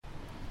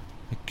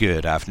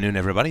Good afternoon,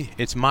 everybody.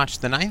 It's March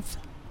the 9th,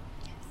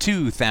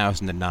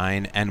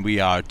 2009, and we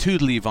are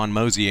toodly von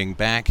moseying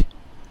back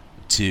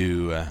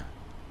to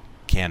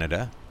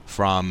Canada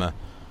from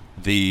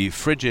the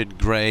frigid,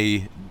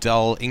 grey,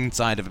 dull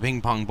inside of a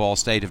ping-pong ball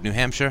state of New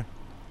Hampshire,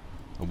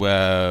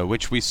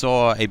 which we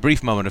saw a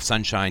brief moment of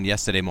sunshine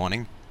yesterday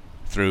morning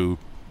through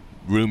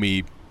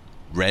roomy,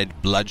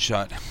 red,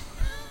 bloodshot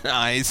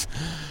eyes.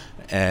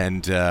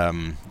 And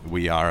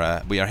we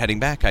are heading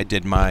back. I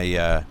did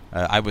my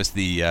I was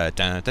the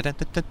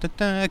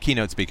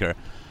keynote speaker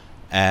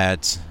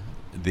at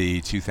the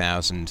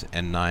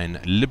 2009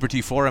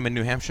 Liberty Forum in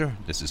New Hampshire.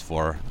 This is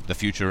for the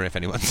future, if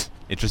anyone's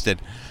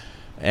interested.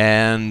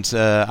 And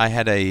I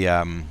had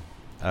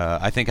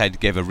I think I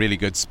gave a really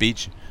good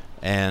speech,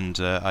 and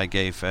I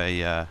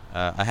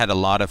had a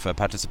lot of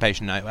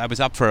participation. I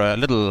was up for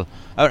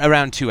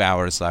around 2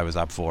 hours. I was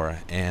up for,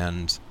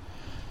 and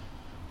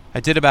I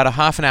did about a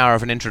half an hour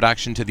of an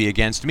introduction to the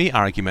against me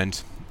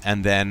argument,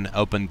 and then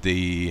opened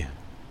the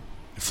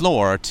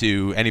floor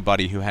to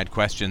anybody who had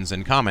questions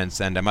and comments.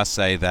 And I must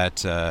say that,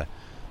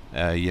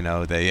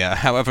 they,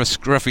 however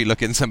scruffy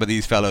looking some of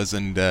these fellows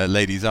and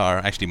ladies are,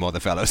 actually more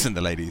the fellows than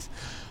the ladies,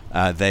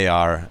 they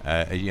are,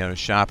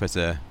 sharp as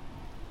a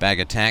bag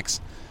of tacks.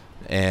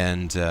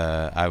 And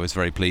I was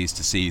very pleased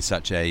to see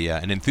such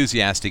an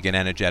enthusiastic and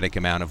energetic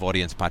amount of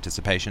audience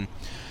participation.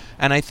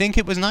 And I think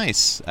it was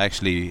nice,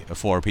 actually,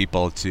 for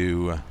people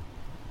to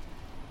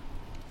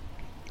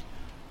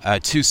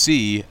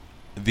see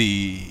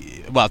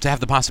to have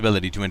the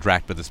possibility to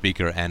interact with the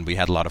speaker, and we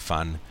had a lot of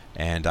fun,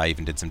 and I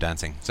even did some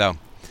dancing. So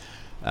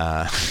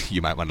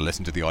you might want to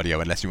listen to the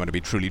audio unless you want to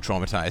be truly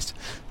traumatized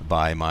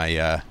by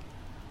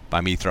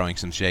me throwing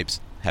some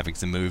shapes, having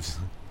some moves.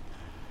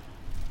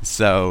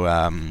 So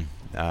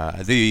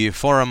the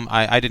forum,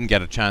 I didn't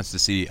get a chance to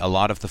see a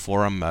lot of the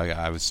forum.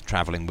 I was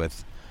traveling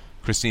with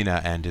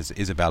Christina and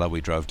Isabella.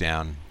 We drove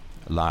down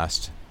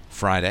last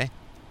Thursday,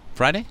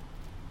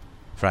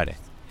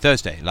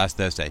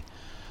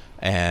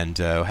 and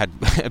had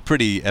a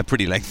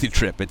pretty lengthy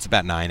trip. It's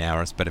about 9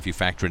 hours, but if you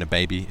factor in a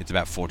baby, it's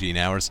about 14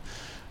 hours.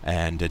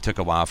 And it took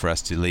a while for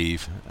us to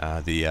leave.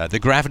 The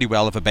gravity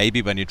well of a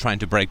baby when you're trying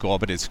to break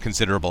orbit is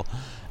considerable,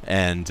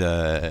 and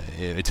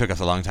it took us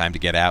a long time to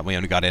get out. We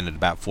only got in at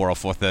about 4 or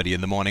 4:30 in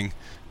the morning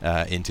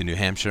into New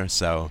Hampshire,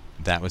 so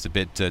that was a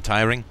bit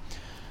tiring.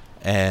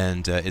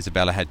 And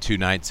Isabella had 2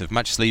 nights of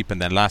much sleep,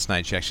 and then last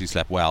night she actually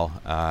slept well,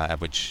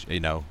 which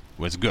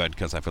was good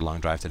because I have a long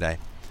drive today.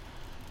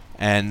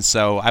 And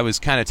so I was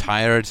kind of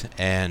tired,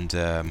 and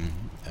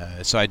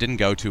so I didn't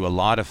go to a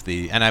lot of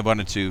and I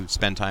wanted to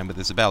spend time with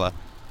Isabella,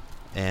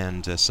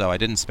 and so I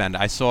didn't spend.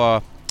 I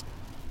saw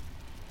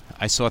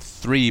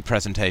 3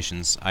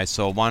 presentations. I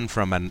saw one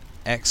from an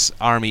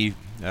ex-army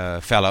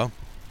fellow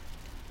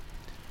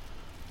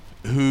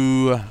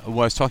who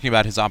was talking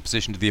about his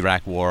opposition to the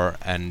Iraq War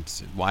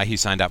and why he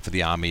signed up for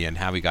the army and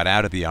how he got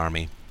out of the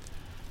army.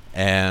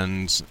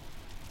 And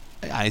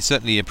I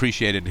certainly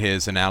appreciated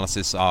his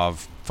analysis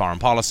of foreign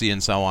policy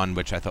and so on,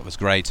 which I thought was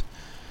great.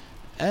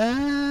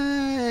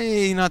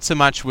 Not so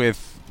much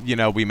with, we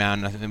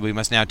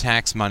must now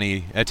tax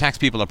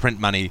people or print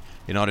money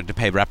in order to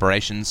pay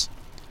reparations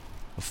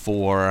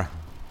for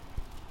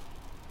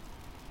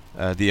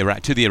to the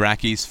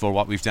Iraqis for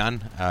what we've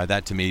done.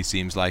 That to me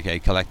seems like a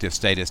collective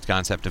statist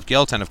concept of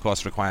guilt, and of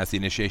course requires the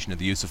initiation of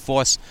the use of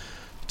force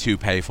to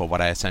pay for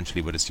what I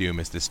essentially would assume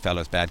is this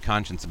fellow's bad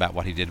conscience about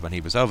what he did when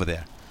he was over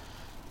there,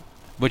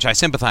 which I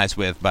sympathize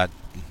with, but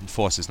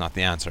force is not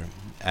the answer.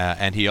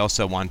 And he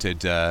also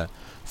wanted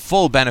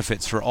full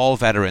benefits for all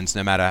veterans,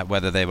 no matter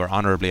whether they were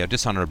honorably or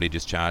dishonorably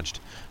discharged,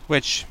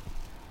 which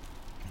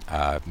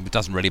it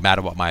doesn't really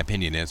matter what my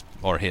opinion is,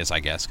 or his, I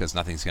guess, because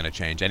nothing's going to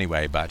change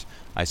anyway, but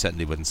I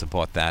certainly wouldn't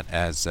support that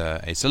as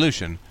a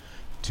solution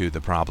to the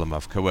problem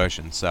of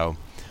coercion. So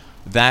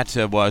that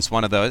was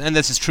one of those, and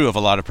this is true of a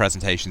lot of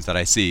presentations that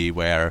I see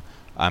where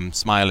I'm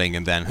smiling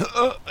and then,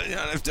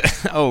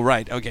 oh,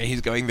 right, okay,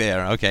 he's going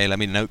there. Okay, let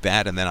me note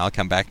that, and then I'll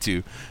come back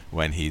to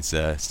when he's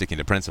sticking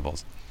to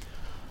principles.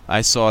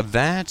 I saw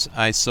that.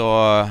 I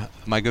saw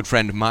my good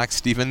friend Mark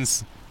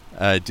Stevens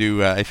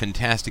do a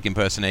fantastic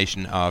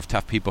impersonation of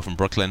tough people from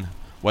Brooklyn,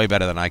 way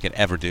better than I could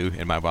ever do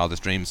in my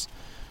wildest dreams.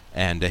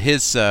 And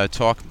his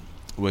talk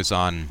was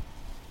on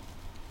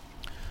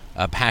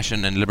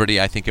passion and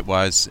liberty, I think it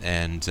was,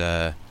 and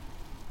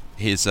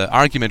his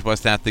argument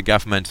was that the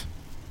government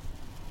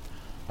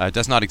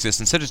does not exist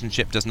and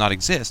citizenship does not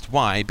exist.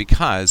 Why?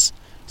 Because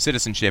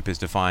citizenship is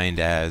defined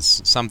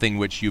as something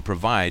which you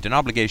provide, an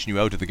obligation you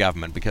owe to the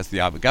government, because the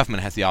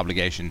government has the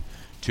obligation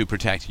to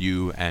protect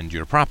you and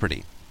your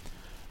property.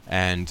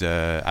 And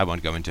I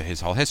won't go into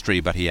his whole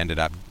history, but he ended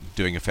up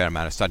doing a fair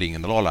amount of studying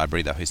in the law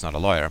library, though he's not a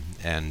lawyer,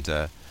 and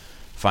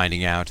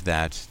finding out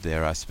that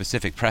there are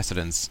specific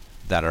precedents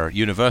that are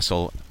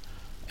universal,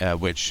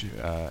 which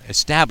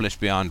establish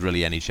beyond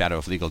really any shadow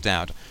of legal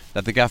doubt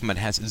that the government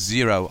has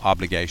zero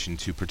obligation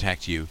to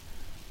protect you.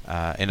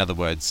 In other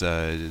words,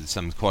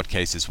 some court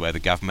cases where the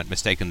government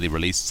mistakenly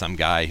released some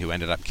guy who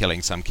ended up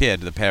killing some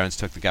kid. The parents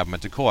took the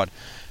government to court,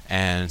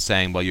 and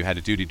saying, well, you had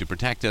a duty to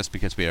protect us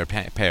because we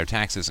pay our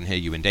taxes, and here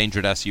you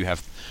endangered us.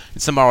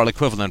 It's the moral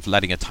equivalent of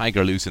letting a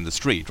tiger loose in the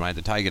street, right?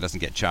 The tiger doesn't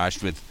get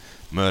charged with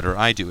murder.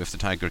 I do if the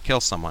tiger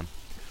kills someone.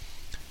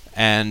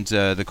 And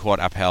the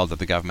court upheld that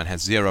the government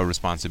has zero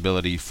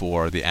responsibility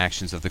for the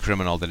actions of the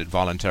criminal that it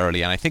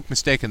voluntarily, and I think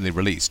mistakenly,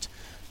 released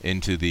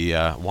into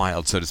the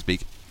wild, so to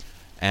speak,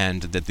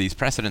 and that these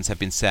precedents have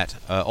been set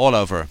all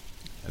over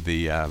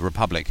the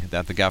Republic,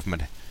 that the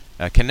government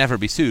can never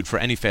be sued for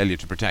any failure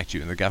to protect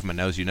you, and the government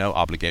knows you no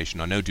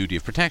obligation or no duty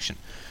of protection.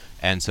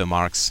 And so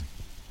Mark's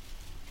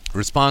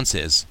response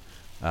is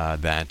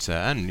that,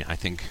 and I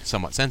think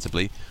somewhat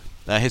sensibly,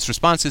 his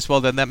response is,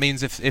 well, then that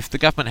means if the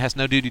government has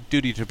no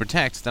duty to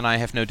protect, then I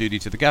have no duty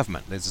to the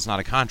government. This is not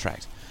a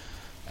contract.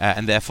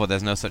 And therefore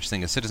there's no such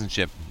thing as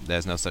citizenship,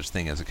 there's no such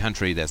thing as a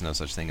country, there's no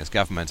such thing as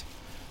government.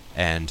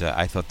 And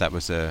I thought that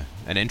was an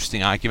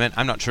interesting argument.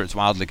 I'm not sure it's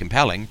wildly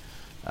compelling,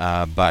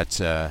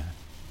 but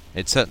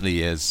it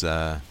certainly is.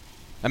 I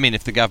mean,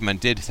 if the government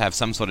did have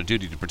some sort of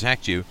duty to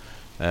protect you,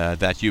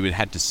 that you would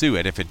had to sue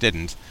it if it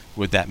didn't,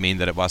 would that mean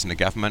that it wasn't a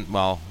government?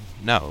 Well,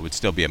 no, it would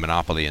still be a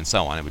monopoly and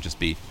so on. It would just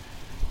be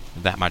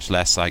that much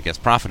less, I guess,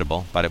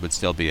 profitable, but it would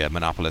still be a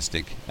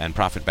monopolistic and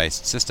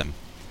profit-based system.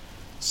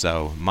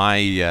 So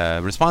my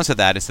response to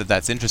that is that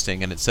that's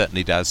interesting, and it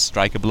certainly does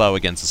strike a blow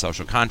against the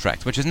social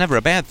contract, which is never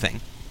a bad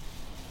thing,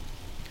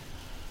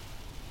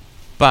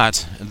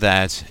 but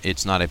that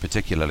it's not a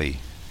particularly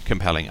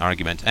compelling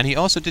argument. And he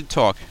also did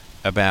talk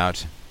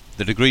about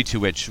the degree to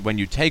which, when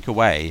you take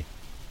away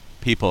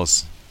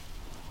people's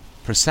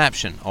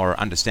perception or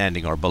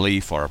understanding or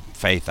belief or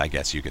faith, I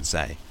guess you could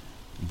say,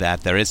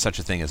 that there is such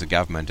a thing as a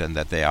government and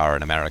that they are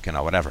an American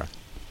or whatever,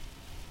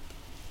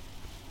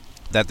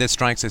 that this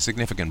strikes a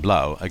significant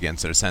blow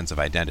against their sense of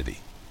identity.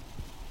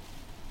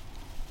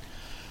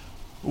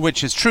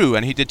 Which is true,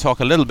 and he did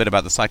talk a little bit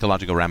about the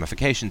psychological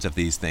ramifications of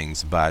these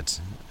things, but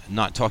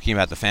not talking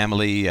about the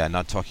family,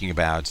 not talking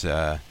about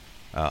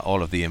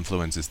all of the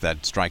influences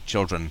that strike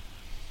children,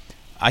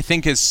 I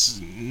think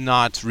is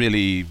not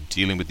really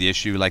dealing with the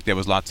issue. Like, there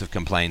was lots of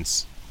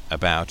complaints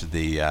about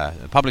the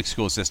public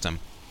school system.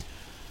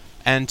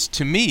 And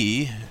to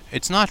me,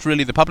 it's not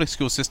really the public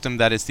school system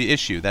that is the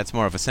issue. That's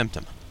more of a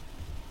symptom.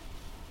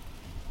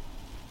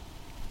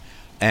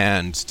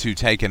 And to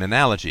take an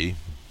analogy,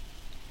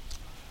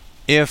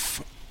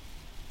 if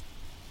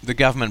the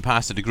government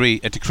passed a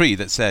decree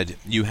that said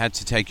you had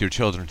to take your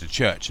children to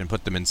church and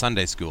put them in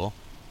Sunday school,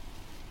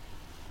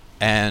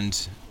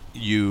 and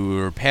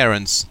your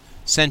parents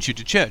sent you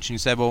to church, and you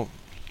said, well,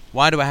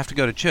 why do I have to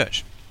go to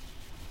church?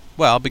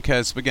 Well,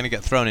 because we're going to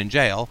get thrown in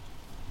jail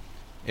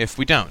if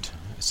we don't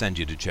send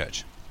you to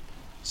church.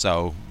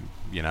 So,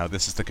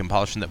 this is the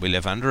compulsion that we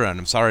live under, and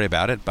I'm sorry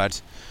about it,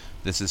 but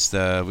this is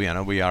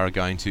we are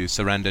going to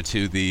surrender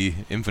to the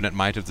infinite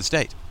might of the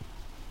state.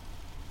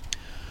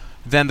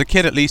 Then the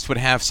kid at least would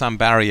have some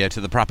barrier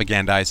to the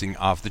propagandizing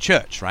of the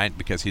church, right?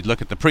 Because he'd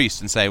look at the priest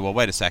and say, well,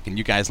 wait a second,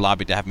 you guys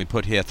lobbied to have me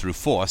put here through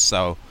force,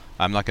 so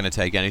I'm not going to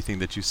take anything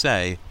that you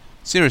say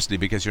seriously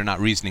because you're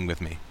not reasoning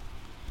with me.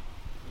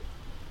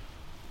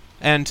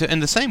 And in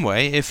the same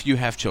way, if you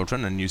have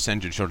children and you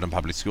send your children to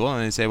public school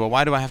and they say, well,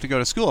 why do I have to go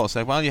to school?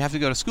 Say, well, you have to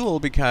go to school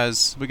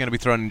because we're going to be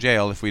thrown in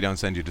jail if we don't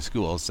send you to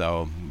school,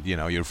 so,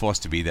 you're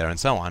forced to be there and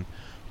so on.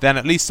 Then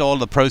at least all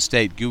the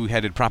pro-state,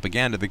 goo-headed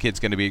propaganda the kid's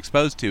going to be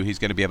exposed to, he's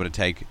going to be able to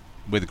take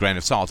with a grain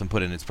of salt and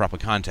put in its proper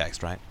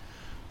context, right?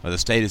 Well, the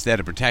state is there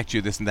to protect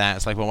you, this and that.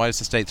 It's like, well, why is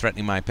the state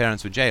threatening my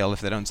parents with jail if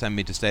they don't send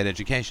me to state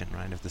education,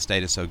 right? If the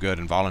state is so good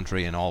and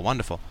voluntary and all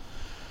wonderful.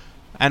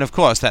 And of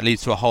course, that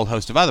leads to a whole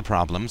host of other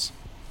problems,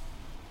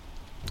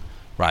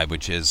 right,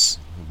 which is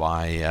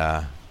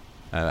why,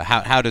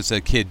 how does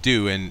a kid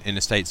do in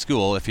a state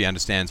school if he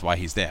understands why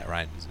he's there,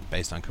 right? It's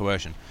based on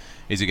coercion.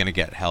 Is he going to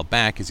get held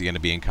back? Is he going to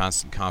be in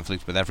constant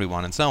conflict with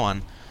everyone and so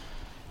on?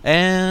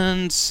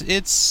 And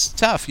it's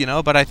tough,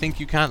 but I think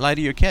you can't lie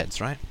to your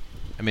kids, right?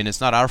 I mean, it's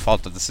not our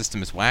fault that the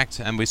system is whacked,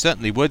 and we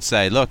certainly would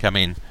say, look, I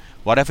mean,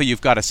 whatever you've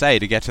got to say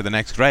to get to the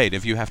next grade,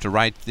 if you have to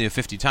write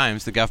 50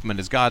 times, the government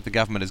is God, the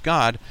government is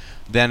God,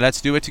 then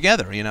let's do it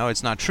together.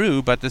 It's not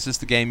true, but this is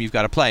the game you've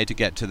got to play to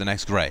get to the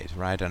next grade,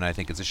 right? And I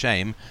think it's a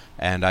shame,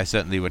 and I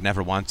certainly would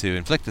never want to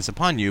inflict this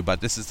upon you,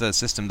 but this is the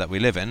system that we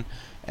live in,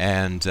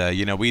 and,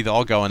 we either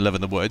all go and live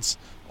in the woods,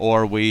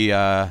 or we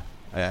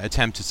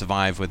attempt to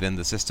survive within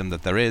the system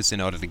that there is in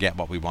order to get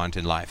what we want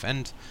in life,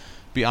 and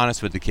be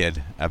honest with the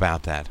kid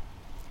about that.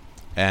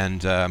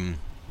 And, I'm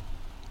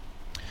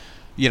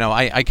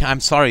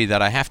sorry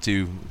that I have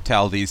to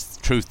tell these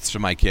truths to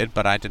my kid,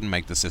 but I didn't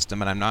make the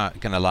system, and I'm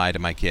not going to lie to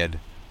my kid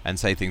and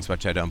say things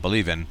which I don't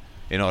believe in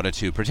order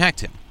to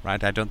protect him,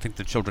 right? I don't think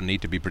the children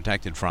need to be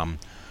protected from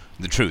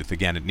the truth.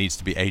 Again, it needs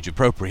to be age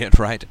appropriate,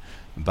 right?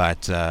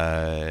 But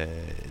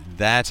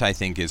that, I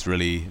think, is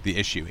really the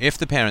issue. If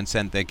the parents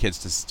sent their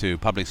kids to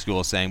public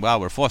school saying, well,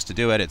 we're forced to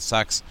do it, it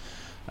sucks,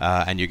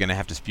 and you're going to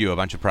have to spew a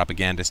bunch of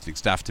propagandistic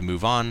stuff to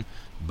move on,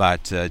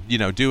 but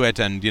do it,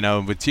 and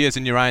with tears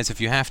in your eyes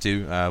if you have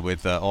to,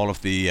 with all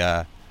of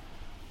the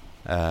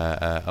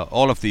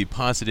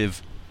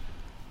positive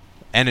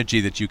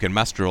energy that you can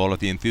muster, all of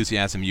the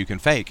enthusiasm you can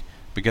fake,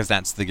 because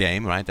that's the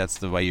game, right? That's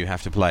the way you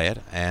have to play it,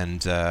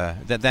 and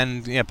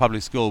then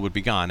public school would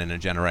be gone in a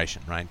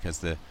generation, right? Because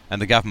the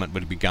government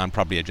would be gone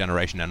probably a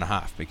generation and a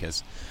half,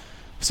 because.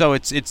 So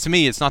it's to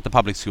me, it's not the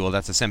public school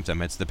that's a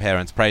symptom. It's the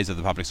parents' praise of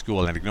the public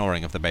school and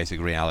ignoring of the basic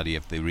reality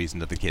of the reason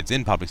that the kids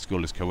in public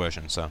school is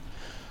coercion. So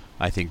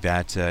I think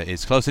that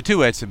is closer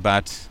to it.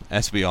 But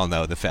as we all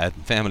know, the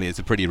family is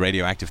a pretty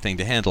radioactive thing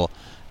to handle,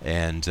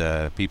 and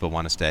people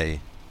want to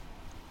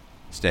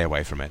stay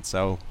away from it.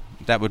 So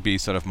that would be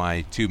sort of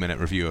my 2-minute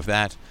review of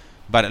that.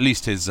 But at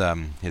least his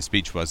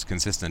speech was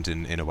consistent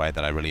in a way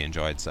that I really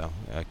enjoyed. So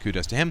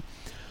kudos to him.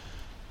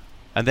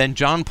 And then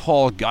John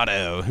Paul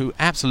Gatto, who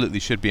absolutely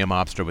should be a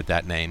mobster with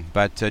that name.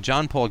 But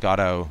John Paul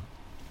Gatto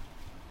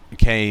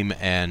came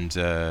and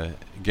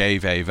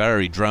gave a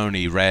very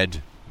drony,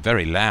 red,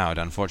 very loud,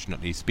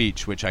 unfortunately,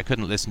 speech, which I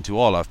couldn't listen to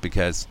all of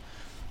because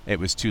it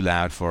was too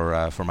loud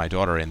for my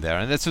daughter in there.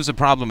 And this was a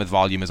problem with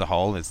volume as a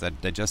whole, is that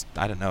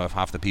I don't know if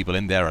half the people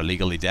in there are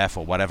legally deaf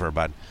or whatever,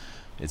 but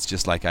it's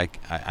just like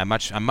I'm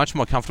much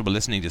more comfortable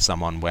listening to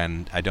someone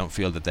when I don't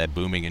feel that they're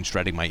booming and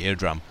shredding my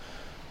eardrum.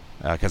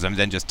 Because I'm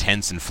then just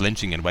tense and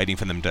flinching and waiting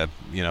for them to,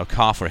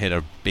 cough or hit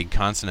a big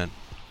consonant.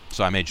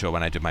 So I made sure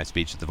when I did my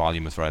speech that the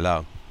volume was very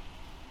low.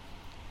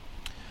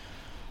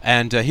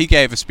 And he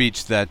gave a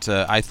speech that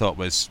I thought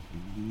was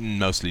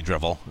mostly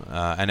drivel.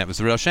 And it was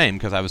a real shame,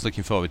 because I was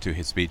looking forward to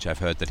his speech. I've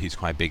heard that he's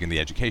quite big in the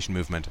education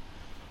movement.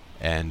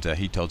 And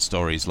he told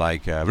stories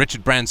like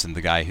Richard Branson,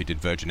 the guy who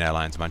did Virgin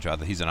Airlines, a bunch of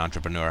other. He's an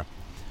entrepreneur.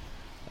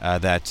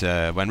 That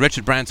when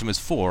Richard Branson was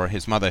 4,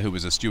 his mother, who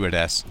was a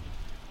stewardess,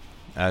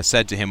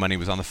 said to him when he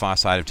was on the far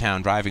side of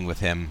town driving with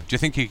him, "Do you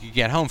think you could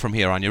get home from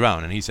here on your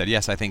own?" And he said,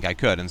 "Yes, I think I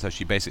could." And so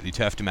she basically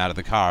turfed him out of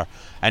the car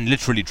and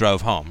literally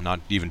drove home, not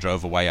even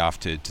drove away off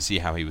to see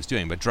how he was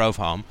doing, but drove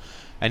home,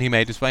 and he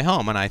made his way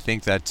home. And I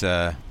think that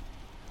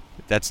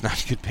that's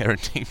not good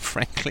parenting,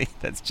 frankly.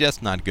 That's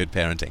just not good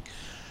parenting.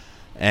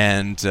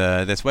 And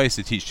there's ways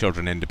to teach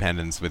children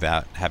independence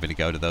without having to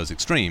go to those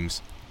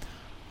extremes.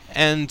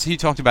 And he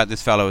talked about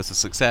this fellow as a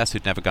success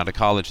who'd never gone to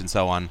college and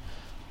so on.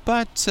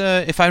 But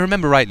if I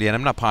remember rightly, and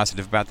I'm not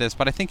positive about this,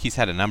 but I think he's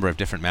had a number of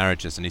different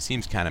marriages, and he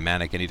seems kind of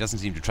manic, and he doesn't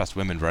seem to trust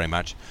women very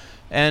much.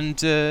 And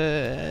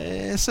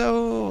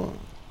so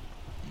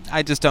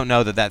I just don't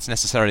know that that's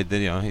necessarily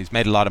he's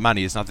made a lot of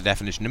money is not the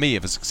definition to me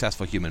of a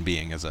successful human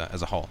being as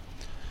a whole.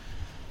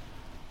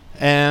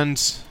 And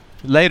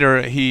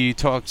later he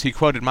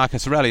quoted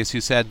Marcus Aurelius,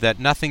 who said that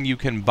nothing you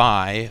can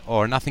buy,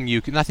 or nothing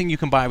you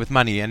can buy with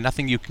money, and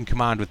nothing you can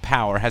command with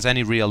power has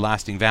any real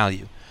lasting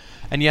value.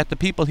 And yet the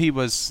people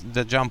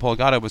that John Paul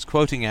Gatto was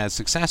quoting as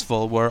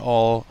successful were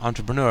all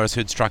entrepreneurs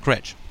who'd struck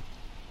rich.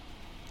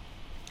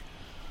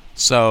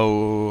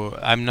 So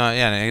I don't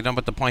know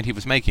what the point he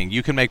was making.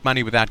 You can make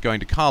money without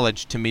going to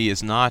college, to me,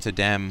 is not a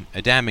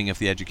damning of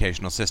the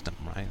educational system,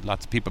 right?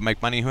 Lots of people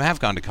make money who have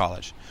gone to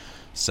college.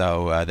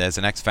 So there's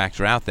an X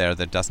factor out there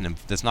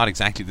that's not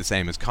exactly the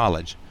same as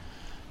college.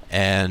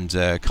 And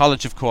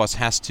college, of course,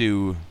 has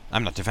to...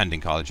 I'm not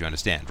defending college, you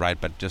understand, right?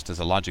 But just as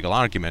a logical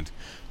argument,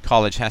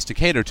 college has to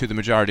cater to the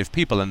majority of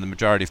people, and the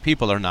majority of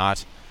people are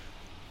not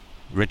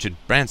Richard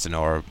Branson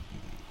or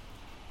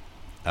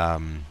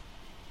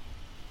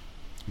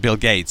Bill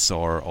Gates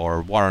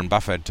or Warren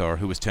Buffett, or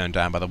who was turned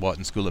down by the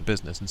Wharton School of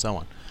Business and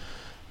so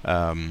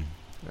on.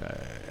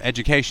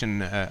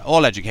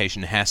 All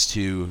education has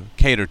to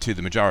cater to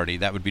the majority.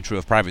 That would be true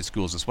of private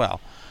schools as well.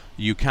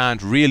 You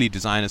can't really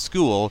design a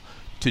school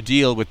to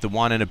deal with the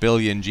 1 in a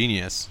billion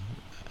genius,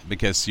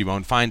 because you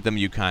won't find them,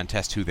 you can't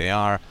test who they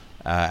are,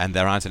 and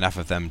there aren't enough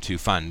of them to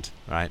fund,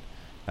 right,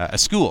 a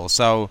school.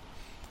 So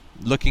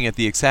looking at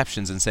the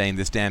exceptions and saying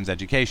this damns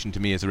education, to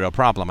me, is a real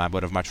problem. I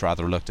would have much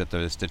rather looked at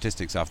the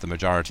statistics of the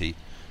majority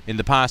in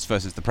the past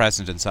versus the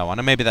present and so on.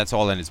 And maybe that's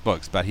all in his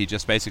books, but he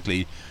just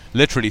basically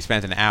literally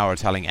spent an hour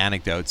telling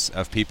anecdotes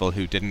of people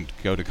who didn't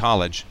go to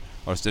college,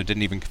 or still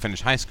didn't even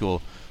finish high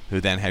school, who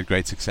then had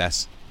great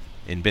success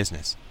in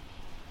business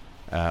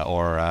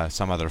or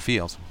some other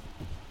field.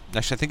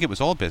 Actually, I think it was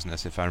all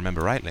business, if I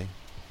remember rightly.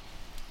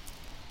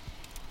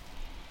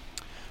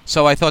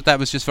 So I thought that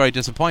was just very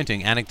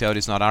disappointing. Anecdote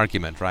is not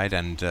argument, right?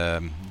 And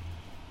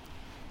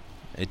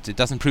it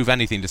doesn't prove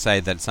anything to say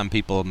that some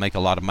people make a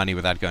lot of money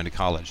without going to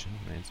college,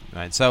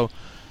 right? So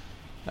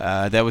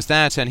there was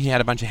that, and he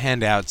had a bunch of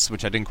handouts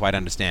which I didn't quite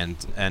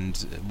understand. And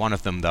one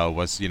of them, though,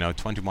 was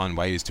 21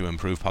 ways to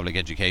improve public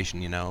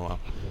education.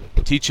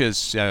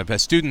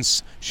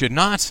 Students should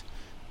not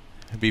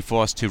be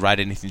forced to write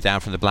anything down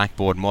from the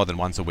blackboard more than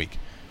once a week.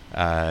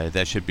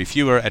 There should be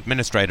fewer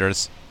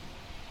administrators.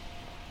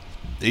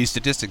 These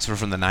statistics were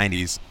from the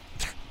 90s.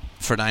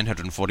 For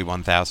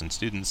 941,000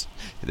 students,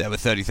 there were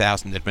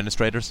 30,000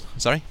 administrators.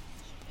 Sorry?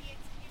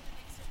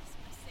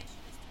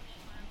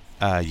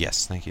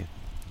 Yes, thank you.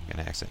 I'm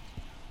going to exit.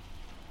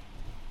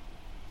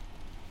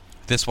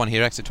 This one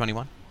here, exit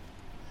 21?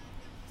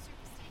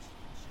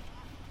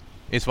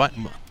 It's what?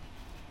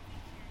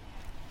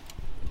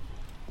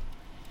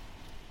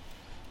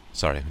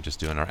 Sorry, I'm just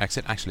doing our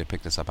exit. Actually, I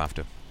picked this up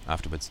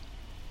afterwards.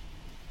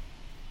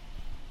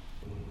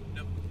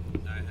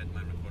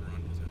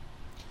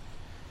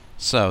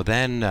 So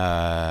then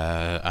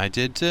I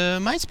did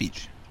my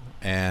speech,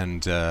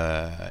 and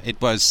it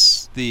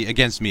was the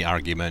against me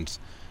argument,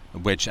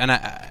 which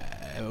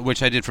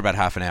I did for about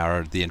half an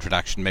hour, the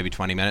introduction, maybe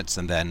 20 minutes,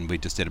 and then we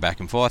just did it back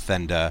and forth,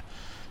 and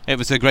it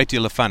was a great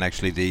deal of fun,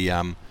 actually.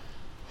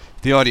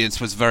 The audience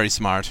was very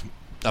smart,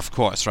 of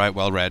course, right,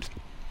 well read,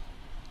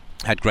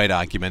 had great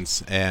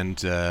arguments,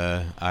 and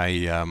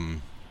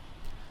I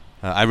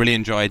really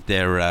enjoyed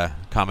their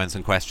comments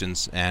and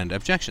questions and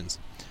objections.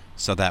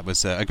 So that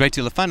was a great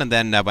deal of fun, and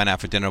then I went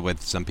out for dinner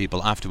with some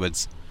people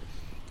afterwards,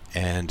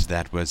 and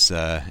that was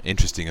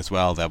interesting as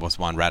well. There was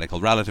one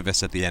radical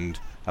relativist at the end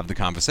of the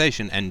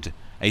conversation, and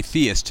a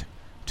theist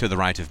to the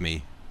right of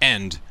me,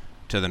 and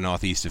to the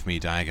northeast of me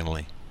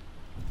diagonally.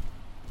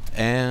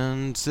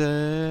 And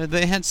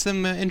they had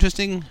some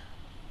interesting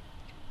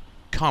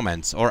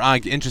comments, or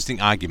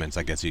interesting arguments,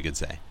 I guess you could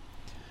say.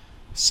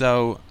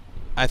 So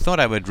I thought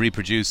I would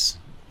reproduce.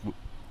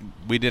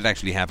 We did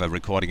actually have a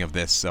recording of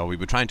this, so we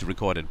were trying to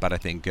record it, but I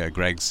think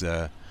Greg's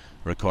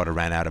recorder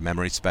ran out of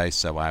memory space,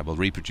 so I will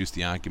reproduce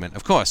the argument,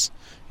 of course,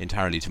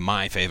 entirely to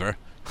my favor,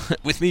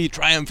 with me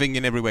triumphing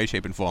in every way,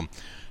 shape, and form.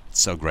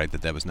 It's so great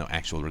that there was no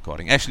actual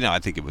recording. Actually, no, I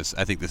think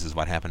this is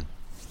what happened.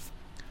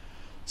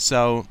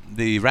 So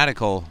the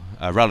radical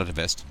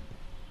relativist,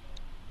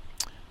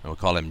 we'll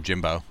call him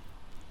Jim,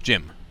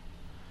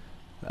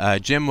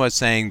 Jim was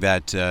saying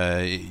that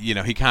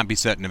he can't be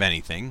certain of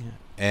anything,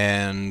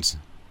 and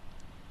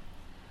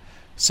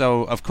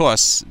so, of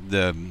course,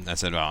 I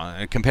said,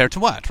 well, compared to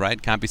what,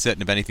 right? Can't be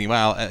certain of anything.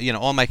 Well,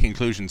 all my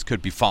conclusions could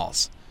be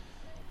false,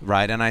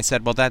 right? And I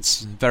said, well,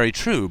 that's very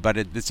true, but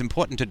it's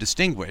important to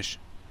distinguish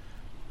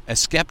a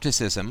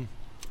skepticism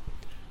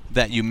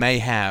that you may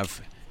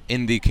have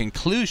in the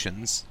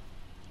conclusions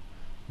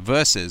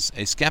versus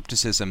a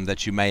skepticism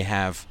that you may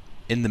have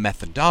in the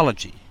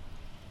methodology,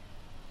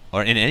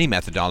 or in any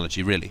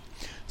methodology, really.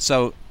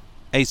 So,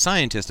 a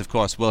scientist, of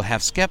course, will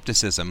have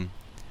skepticism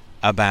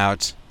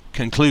about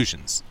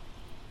conclusions,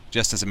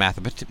 just as a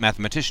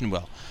mathematician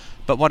will.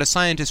 But what a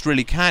scientist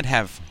really can't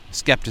have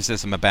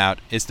skepticism about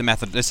is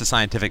the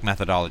scientific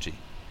methodology,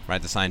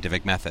 right? The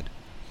scientific method.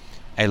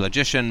 A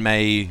logician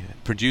may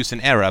produce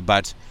an error,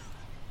 but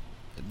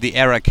the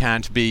error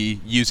can't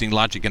be using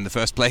logic in the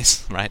first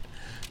place, right?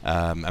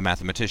 A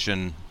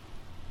mathematician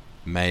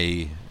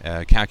may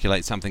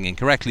calculate something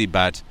incorrectly,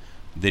 but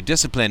the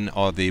discipline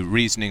or the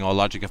reasoning or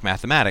logic of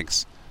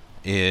mathematics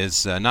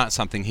is not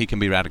something he can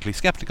be radically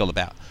skeptical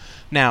about.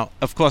 Now,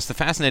 of course, the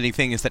fascinating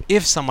thing is that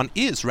if someone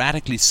is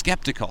radically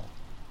skeptical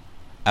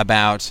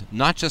about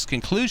not just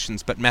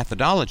conclusions but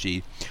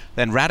methodology,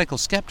 then radical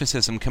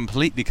skepticism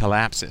completely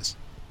collapses.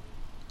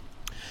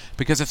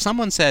 Because if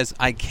someone says,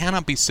 I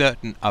cannot be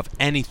certain of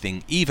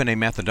anything, even a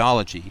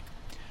methodology,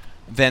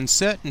 then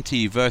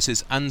certainty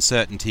versus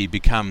uncertainty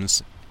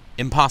becomes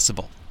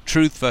impossible.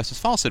 Truth versus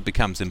falsehood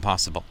becomes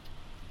impossible.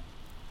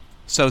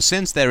 So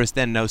since there is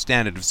then no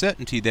standard of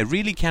certainty, there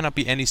really cannot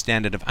be any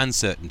standard of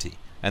uncertainty.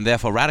 And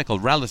therefore radical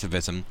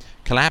relativism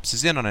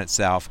collapses in on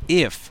itself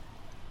it's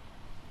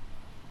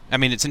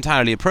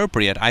entirely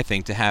appropriate, I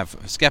think, to have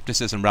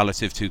skepticism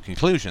relative to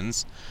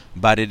conclusions,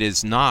 but it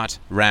is not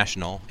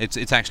rational.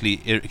 It's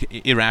actually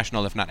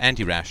irrational, if not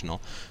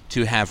anti-rational,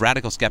 to have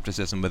radical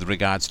skepticism with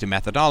regards to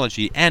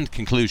methodology and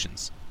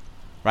conclusions.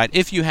 Right?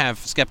 If you have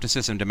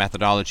skepticism to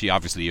methodology,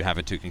 obviously you have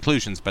it to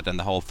conclusions, but then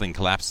the whole thing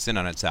collapses in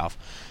on itself.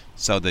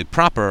 So the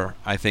proper,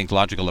 I think,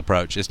 logical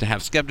approach is to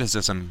have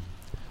skepticism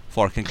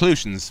for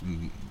conclusions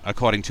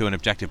according to an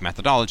objective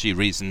methodology,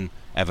 reason,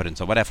 evidence,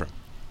 or whatever.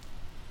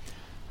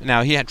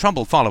 Now, he had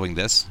trouble following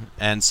this,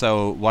 and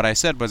so what I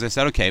said,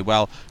 okay,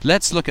 well,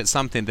 let's look at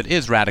something that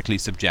is radically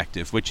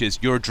subjective, which is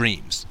your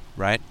dreams,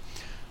 right?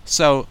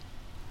 So,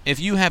 if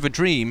you have a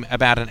dream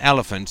about an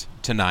elephant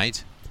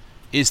tonight,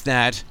 is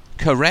that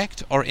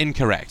correct or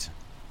incorrect?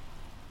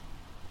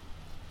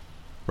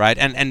 Right?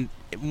 And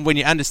when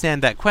you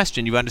understand that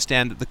question, you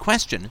understand that the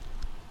question,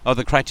 or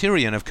the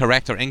criterion of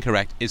correct or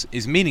incorrect,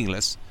 is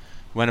meaningless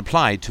when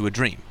applied to a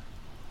dream.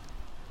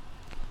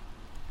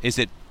 Is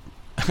it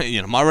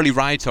morally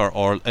right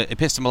or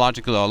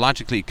epistemologically or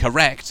logically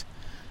correct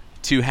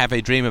to have a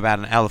dream about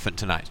an elephant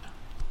tonight?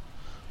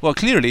 Well,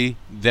 clearly,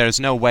 there's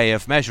no way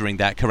of measuring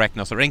that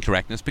correctness or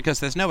incorrectness because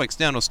there's no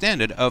external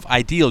standard of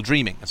ideal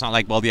dreaming. It's not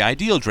like, well, the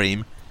ideal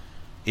dream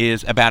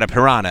is about a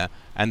piranha,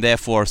 and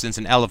therefore, since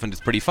an elephant is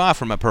pretty far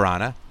from a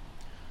piranha,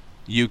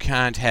 you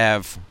can't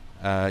have,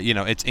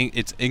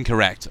 it's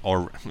incorrect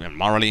or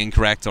morally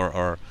incorrect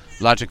or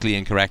logically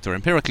incorrect or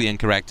empirically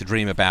incorrect to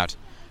dream about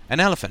an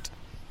elephant.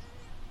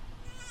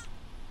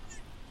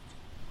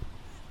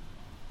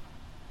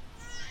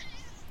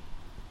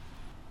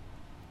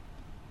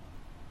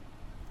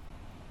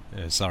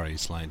 Sorry,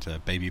 slight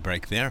baby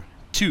break there.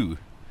 To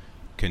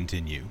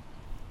continue.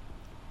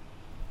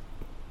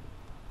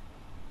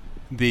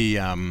 The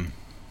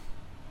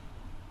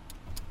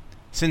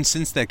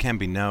since there can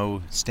be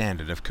no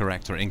standard of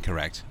correct or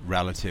incorrect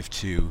relative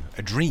to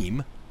a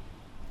dream,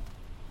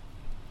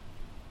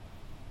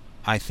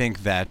 I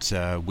think that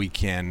we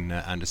can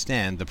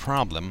understand the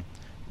problem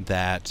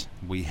that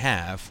we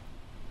have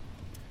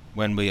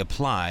when we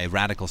apply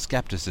radical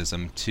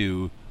skepticism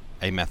to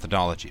a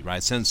methodology,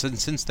 right?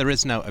 Since there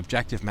is no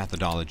objective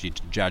methodology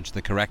to judge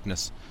the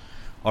correctness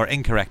or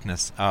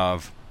incorrectness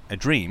of a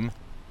dream,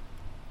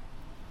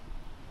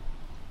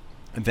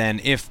 then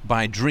if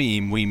by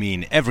dream we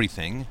mean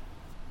everything,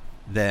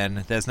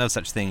 then there's no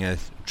such thing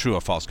as true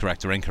or false,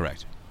 correct or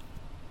incorrect.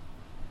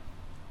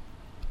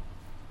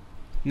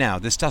 Now,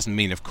 this doesn't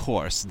mean, of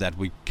course, that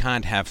we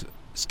can't have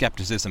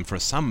skepticism for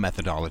some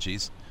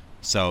methodologies.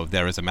 So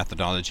there is a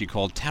methodology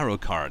called tarot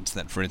cards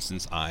that, for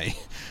instance, I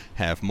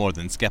have more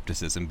than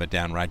skepticism but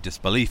downright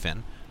disbelief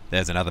in.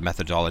 There's another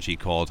methodology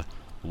called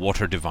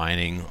water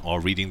divining, or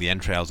reading the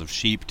entrails of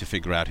sheep to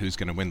figure out who's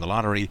going to win the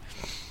lottery.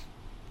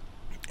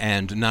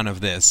 And none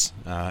of this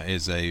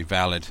is a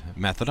valid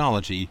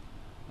methodology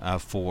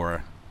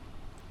for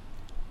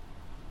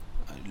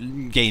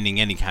gaining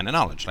any kind of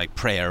knowledge, like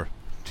prayer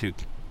to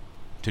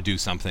do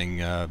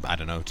something, I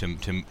don't know,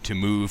 to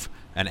move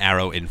an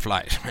arrow in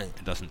flight.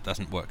 It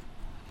doesn't work.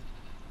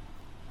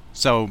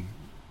 So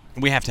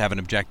we have to have an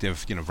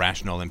objective,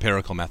 rational,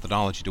 empirical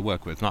methodology to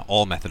work with. Not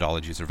all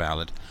methodologies are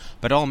valid,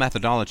 but all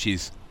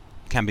methodologies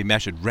can be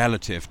measured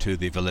relative to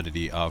the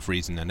validity of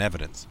reason and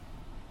evidence.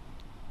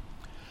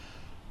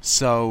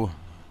 So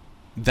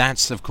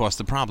that's, of course,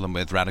 the problem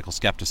with radical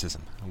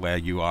skepticism, where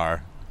you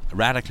are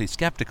radically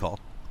skeptical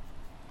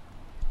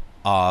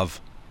of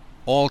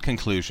all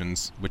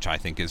conclusions, which I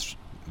think is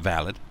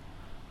valid,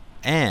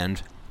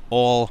 and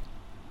all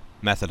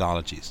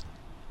methodologies.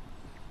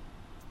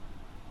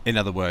 In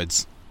other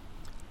words,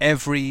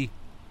 every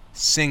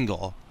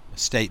single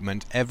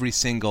statement, every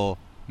single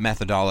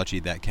methodology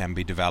that can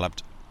be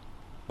developed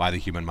by the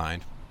human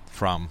mind,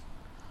 from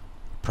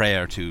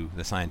prayer to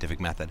the scientific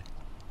method,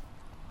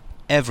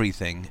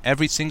 everything,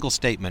 every single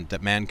statement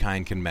that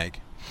mankind can make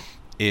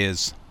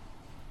is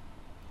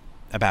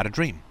about a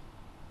dream.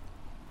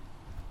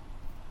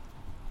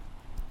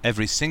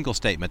 Every single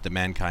statement that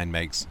mankind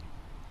makes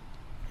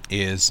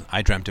is,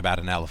 I dreamt about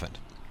an elephant.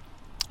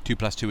 2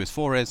 + 2 is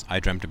 4 is, I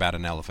dreamt about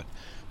an elephant.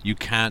 You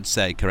can't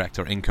say correct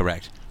or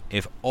incorrect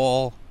if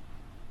all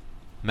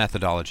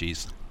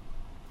methodologies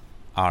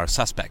are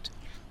suspect,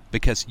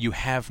 because you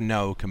have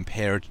no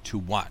compared to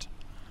what.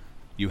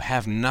 You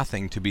have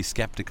nothing to be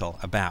skeptical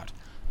about,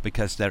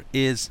 because there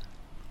is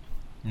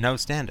no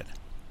standard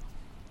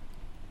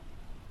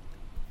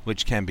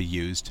which can be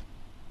used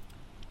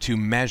to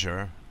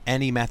measure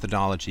any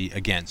methodology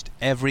against.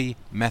 Every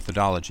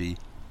methodology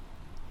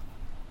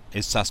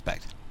is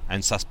suspect.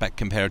 And suspect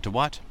compared to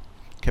what?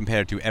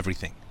 Compared to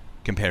everything.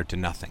 Compared to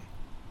nothing.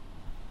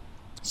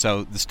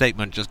 So the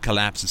statement just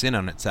collapses in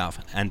on itself,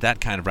 and that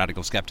kind of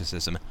radical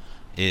skepticism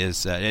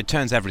is, it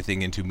turns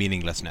everything into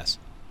meaninglessness.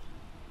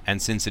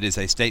 And since it is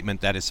a statement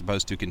that is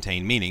supposed to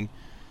contain meaning,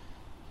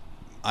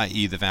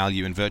 i.e. the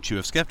value and virtue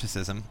of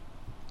skepticism,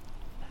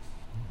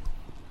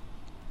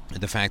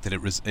 the fact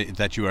that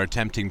that you are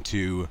attempting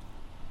to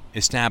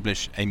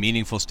establish a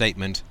meaningful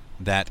statement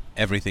that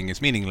everything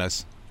is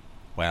meaningless,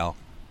 well,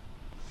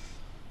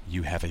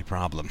 you have a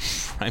problem.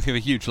 Right? You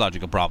have a huge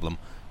logical problem,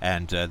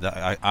 and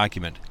the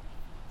argument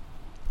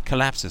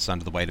collapses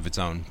under the weight of its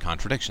own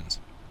contradictions.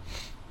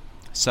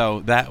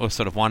 So that was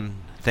sort of one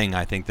thing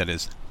I think that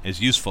is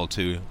useful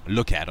to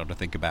look at or to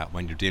think about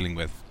when you're dealing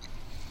with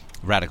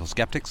radical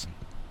skeptics.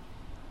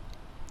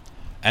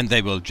 And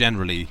they will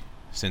generally,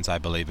 since I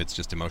believe it's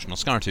just emotional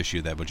scar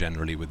tissue, they will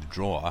generally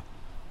withdraw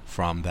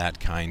from that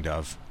kind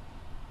of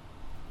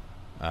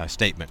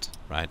statement,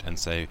 right? And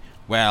say,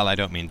 well, I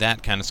don't mean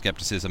that kind of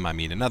skepticism, I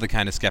mean another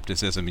kind of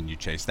skepticism, and you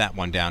chase that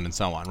one down and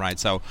so on, right?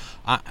 So,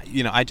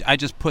 I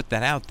just put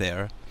that out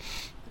there,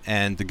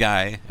 and the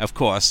guy, of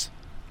course,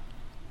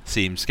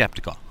 seemed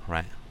skeptical,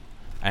 right?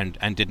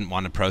 And didn't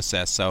want to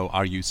process. So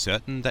are you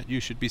certain that you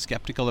should be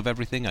skeptical of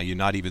everything? Are you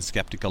not even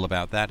skeptical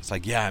about that? It's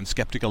like, yeah, I'm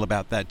skeptical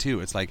about that too.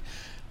 It's like,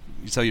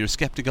 so you're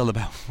skeptical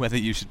about whether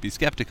you should be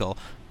skeptical.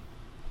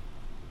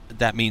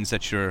 That means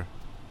that you're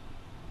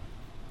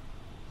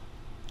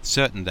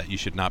certain that you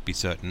should not be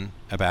certain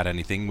about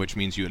anything, which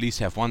means you at least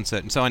have one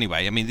certain. So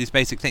anyway, I mean, these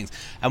basic things.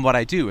 And what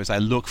I do is I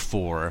look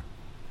for,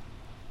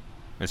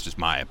 it's just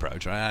my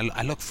approach, right?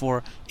 I look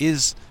for,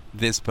 is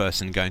this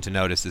person going to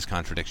notice this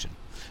contradiction?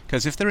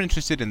 Because if they're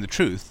interested in the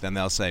truth, then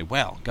they'll say,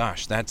 well,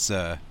 gosh, there is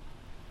a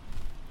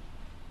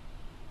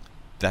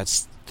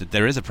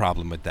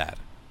problem with that.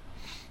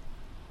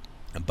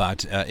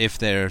 But if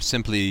they're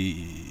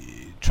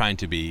simply trying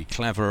to be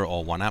clever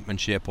or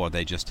one-upmanship, or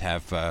they just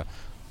have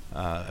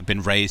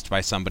been raised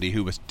by somebody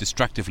who was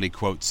destructively,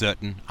 quote,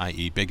 certain,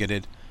 i.e.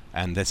 bigoted,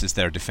 and this is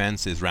their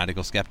defense, is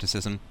radical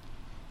skepticism,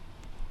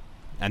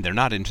 and they're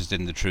not interested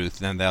in the truth,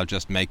 then they'll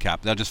just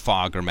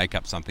fog or make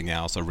up something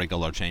else, or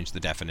wriggle or change the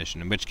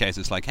definition, in which case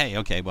it's like, hey,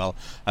 okay, well,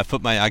 I've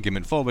put my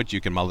argument forward,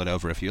 you can mull it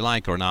over if you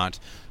like or not,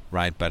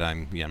 right? But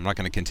I'm not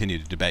going to continue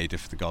to debate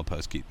if the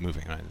goalposts keep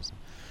moving, right?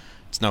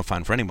 It's no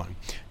fun for anyone.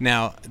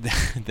 Now,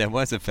 there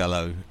was a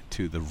fellow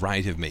to the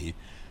right of me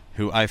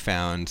who I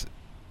found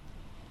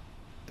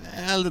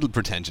a little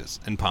pretentious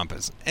and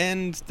pompous,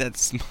 and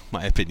that's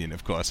my opinion,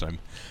 of course. I'm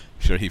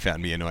sure he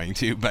found me annoying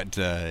too, but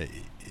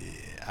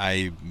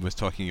I was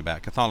talking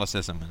about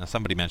Catholicism, and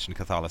somebody mentioned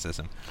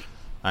Catholicism,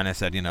 and I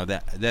said,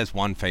 there's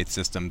one faith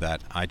system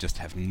that I just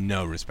have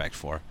no respect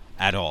for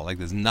at all. Like,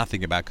 there's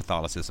nothing about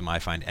Catholicism I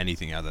find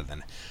anything other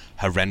than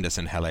horrendous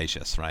and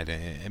hellacious, right?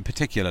 And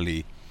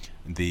particularly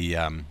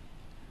the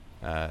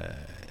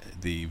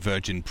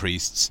virgin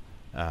priests.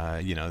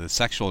 The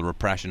sexual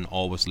repression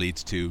always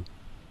leads to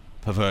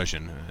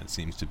perversion. It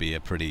seems to be a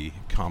pretty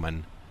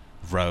common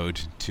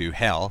road to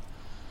hell.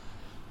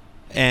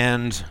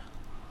 And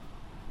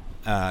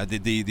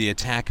the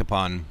attack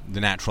upon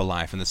the natural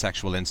life and the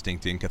sexual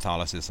instinct in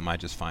Catholicism I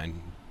just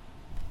find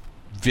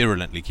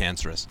virulently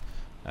cancerous.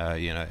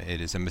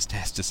 It is a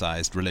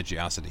metastasized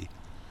religiosity.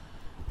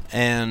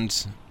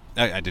 And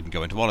I didn't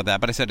go into all of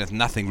that, but I said there's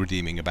nothing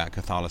redeeming about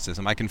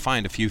Catholicism. I can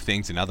find a few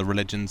things in other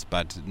religions,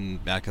 but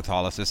about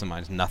Catholicism,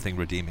 there's nothing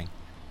redeeming.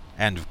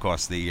 And, of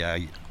course,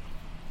 the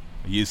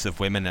use of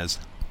women as,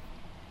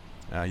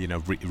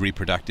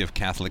 reproductive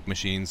Catholic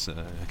machines,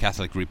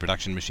 Catholic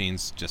reproduction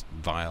machines, just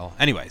vile.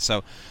 Anyway,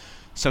 so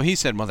he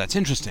said, well, that's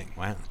interesting.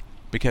 Well,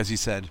 because he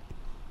said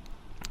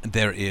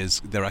there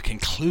are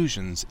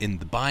conclusions in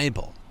the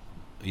Bible,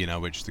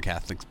 which the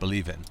Catholics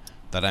believe in,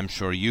 that I'm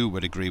sure you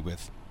would agree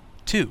with,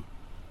 too.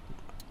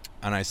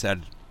 And I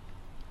said,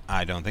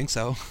 I don't think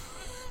so,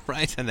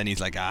 right? And then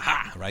he's like,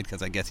 aha, right?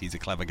 Because I guess he's a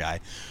clever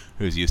guy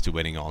who's used to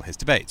winning all his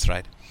debates,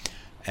 right?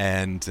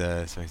 And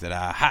so he said,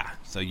 aha,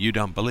 so you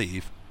don't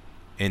believe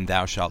in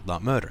thou shalt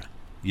not murder.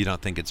 You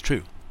don't think it's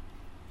true.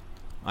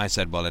 I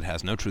said, well, it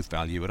has no truth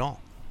value at all.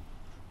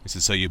 He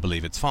said, so you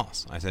believe it's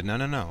false? I said, no.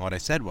 What I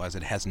said was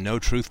it has no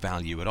truth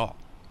value at all.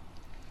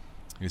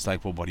 He's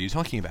like, well, what are you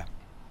talking about?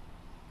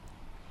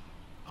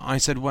 I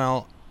said,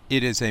 well,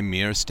 it is a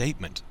mere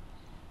statement.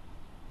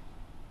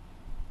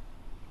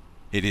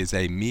 It is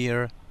a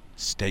mere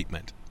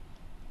statement.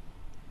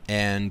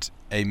 And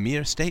a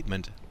mere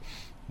statement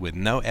with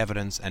no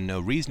evidence and no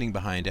reasoning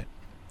behind it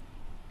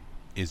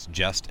is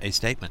just a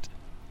statement.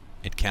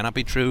 It cannot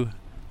be true.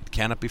 It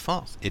cannot be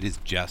false. It is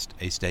just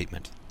a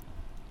statement.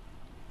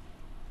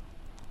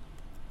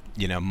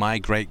 My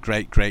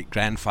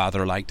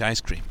great-great-great-grandfather liked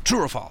ice cream.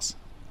 True or false?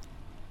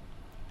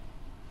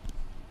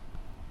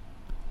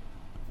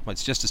 Well,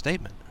 it's just a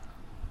statement.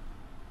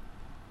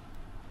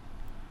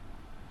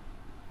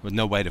 With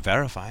no way to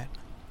verify it.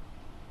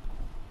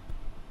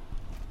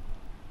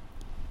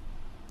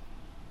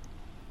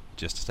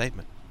 Just a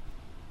statement.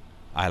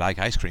 I like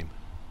ice cream.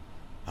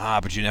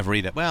 But you never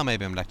eat it. Well,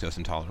 maybe I'm lactose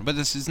intolerant. But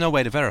this is no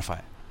way to verify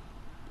it.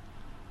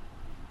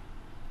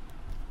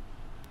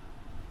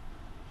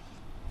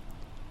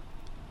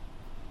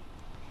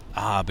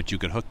 But you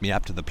could hook me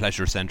up to the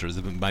pleasure centers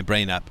of my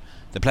brain up.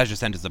 The pleasure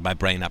centers of my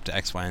brain up to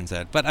X, Y, and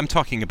Z. But I'm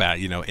talking about,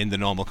 in the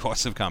normal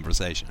course of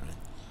conversation.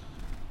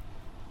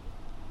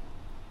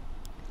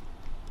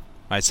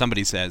 Right,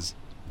 somebody says,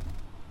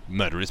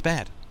 murder is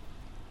bad.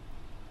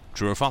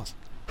 True or false?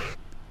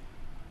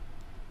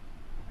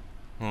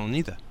 Well,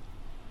 neither.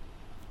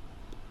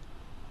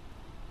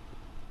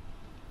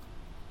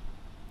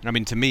 I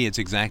mean, to me, it's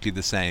exactly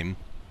the same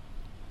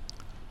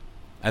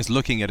as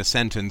looking at a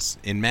sentence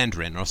in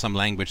Mandarin or some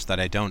language that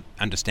I don't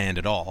understand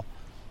at all,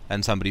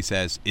 and somebody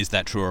says, is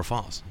that true or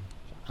false?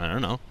 I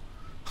don't know.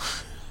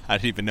 I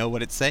don't even know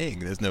what it's saying.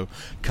 There's no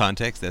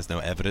context, there's no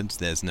evidence,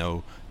 there's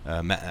no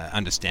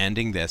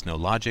understanding, there's no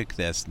logic,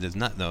 there's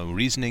no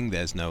reasoning,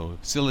 there's no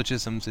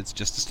syllogisms, it's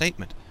just a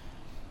statement.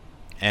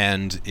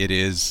 And it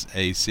is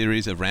a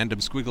series of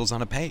random squiggles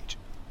on a page.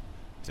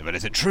 So, but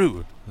is it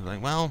true? I'm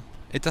like, well,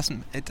 it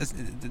doesn't.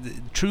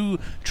 True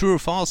or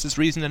false is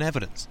reason and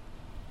evidence.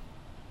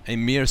 A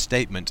mere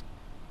statement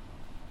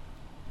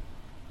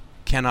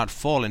cannot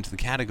fall into the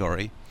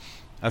category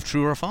of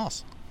true or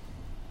false.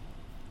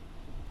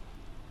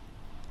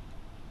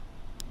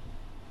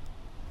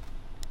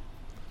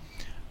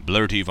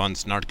 Blurty von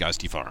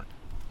Snartgastifarn.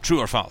 True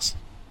or false?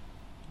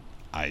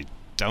 I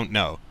don't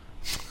know.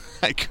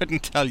 I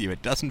couldn't tell you.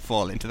 It doesn't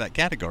fall into that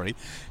category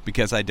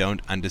because I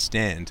don't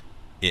understand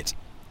it.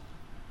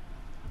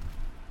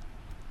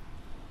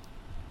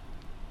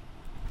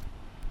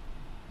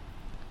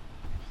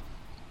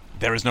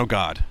 There is no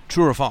God.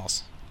 True or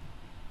false?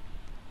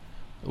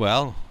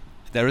 Well,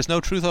 there is no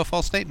truth or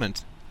false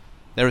statement.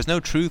 There is no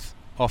truth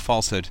or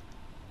falsehood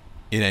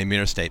in a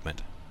mere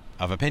statement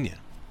of opinion.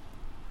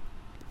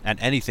 And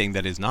anything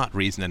that is not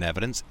reason and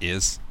evidence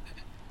is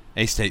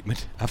a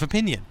statement of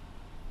opinion.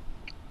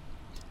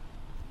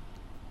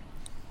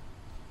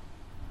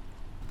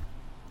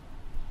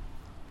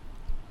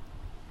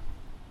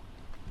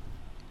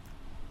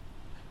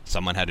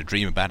 Someone had a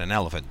dream about an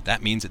elephant.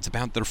 That means it's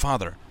about their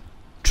father.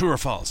 True or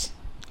false?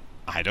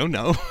 I don't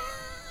know.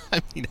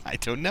 I mean, I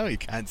don't know. You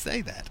can't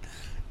say that.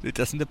 It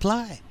doesn't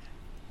apply.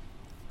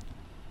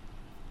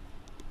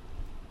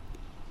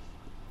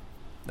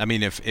 I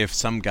mean, if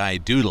some guy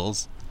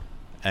doodles,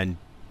 and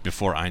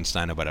before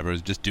Einstein or whatever,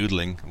 is just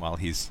doodling while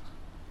he's,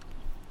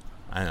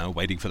 I don't know,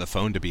 waiting for the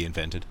phone to be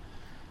invented,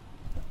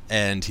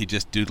 and he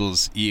just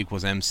doodles E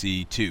equals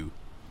MC2.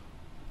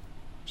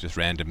 Just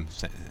random.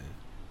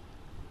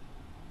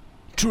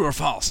 True or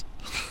false?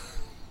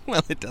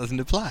 Well, it doesn't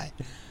apply.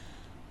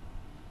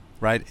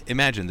 Right?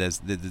 Imagine there's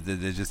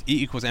just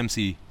E equals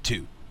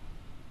MC2.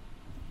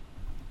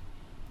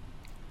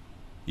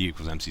 E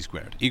equals MC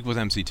squared. E equals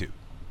MC2.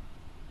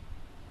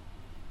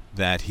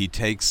 That he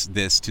takes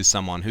this to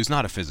someone who's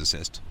not a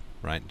physicist,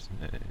 right?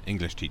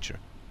 English teacher.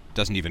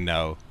 Doesn't even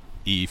know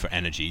E for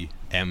energy,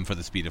 M for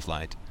the speed of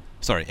light.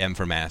 Sorry, M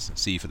for mass,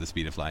 C for the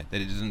speed of light.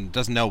 It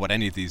doesn't know what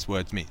any of these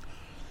words mean.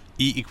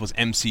 E equals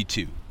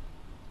MC2.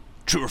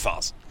 True or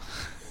false?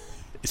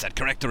 Is that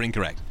correct or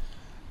incorrect?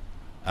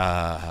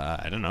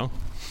 I don't know.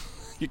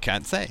 You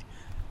can't say.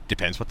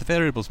 Depends what the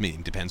variables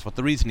mean. Depends what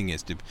the reasoning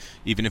is.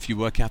 Even if you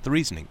work out the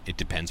reasoning, it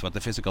depends what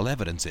the physical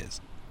evidence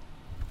is.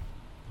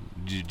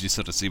 Do you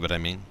sort of see what I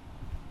mean?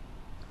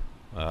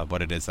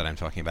 What it is that I'm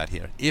talking about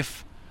here.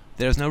 If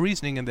there's no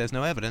reasoning and there's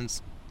no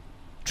evidence,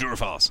 true or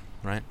false,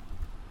 right?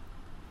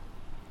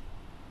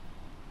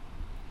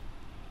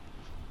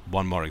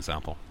 One more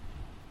example.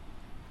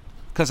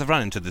 Because I've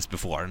run into this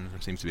before, and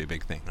it seems to be a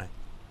big thing, right?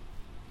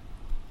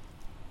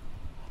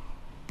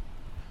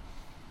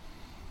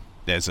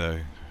 There's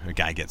a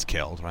guy gets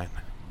killed, right?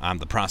 I'm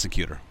the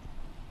prosecutor.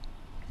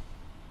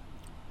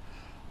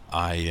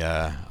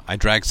 I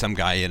drag some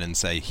guy in and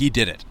say, he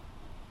did it.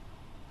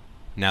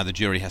 Now the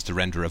jury has to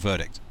render a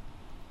verdict.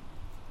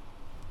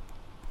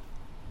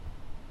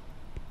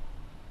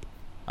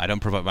 I don't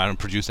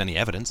produce any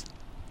evidence.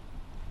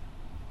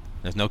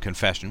 There's no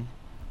confession.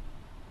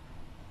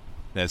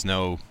 There's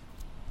no,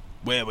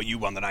 where were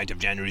you on the night of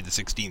January the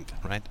 16th,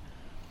 right?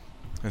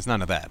 There's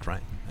none of that,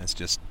 right? It's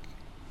just,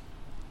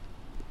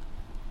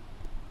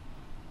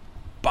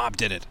 Bob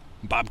did it.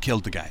 Bob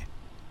killed the guy.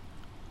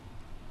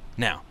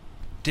 Now,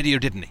 did he or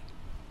didn't he?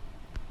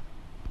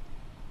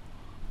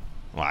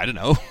 Well, I don't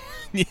know.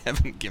 You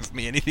haven't given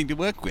me anything to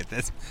work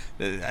with.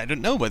 I don't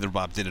know whether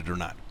Bob did it or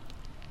not.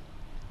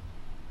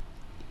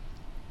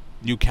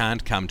 You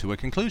can't come to a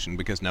conclusion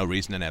because no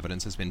reason and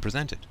evidence has been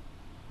presented.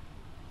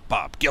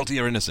 Bob, guilty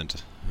or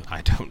innocent?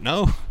 I don't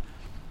know.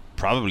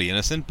 Probably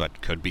innocent,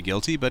 but could be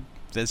guilty, but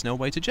there's no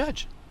way to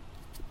judge.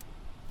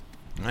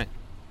 Right.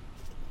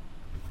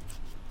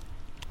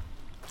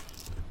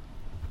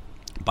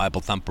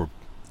 Bible thumper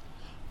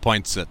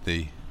points at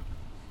the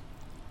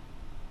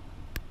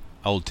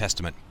Old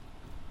Testament.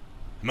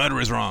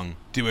 Murder is wrong.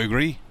 Do you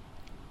agree?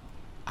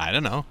 I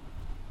don't know.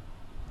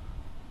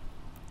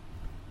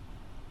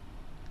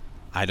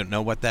 I don't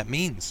know what that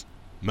means.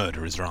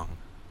 Murder is wrong.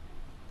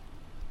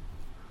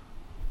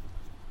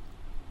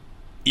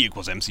 E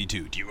equals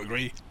MC2. Do you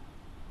agree?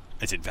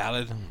 Is it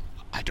valid?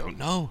 I don't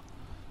know.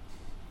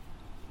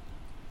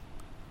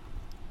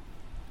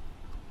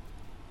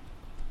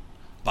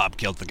 Bob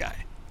killed the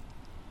guy.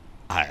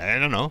 I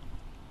don't know.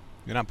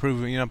 You're not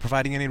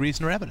providing any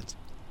reason or evidence.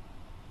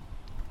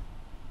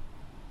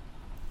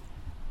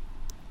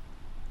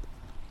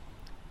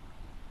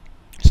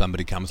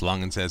 Somebody comes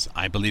along and says,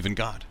 I believe in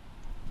God.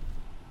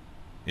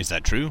 Is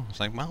that true?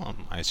 It's like, well,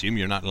 I assume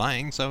you're not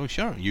lying, so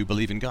sure, you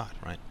believe in God,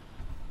 right?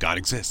 God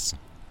exists.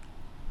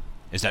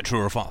 Is that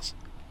true or false?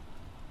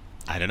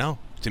 I don't know.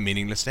 It's a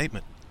meaningless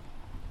statement.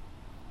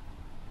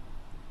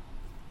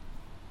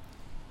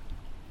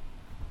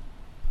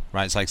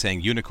 Right, it's like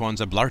saying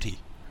unicorns are blarty.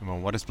 Well,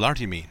 what does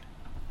blarty mean?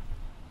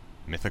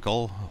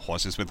 Mythical?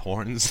 Horses with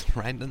horns,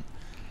 right?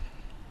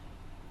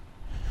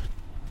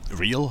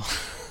 Real?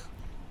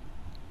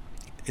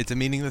 It's a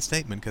meaningless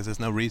statement because there's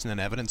no reason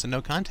and evidence and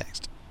no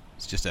context.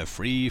 It's just a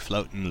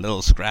free-floating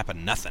little scrap of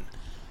nothing.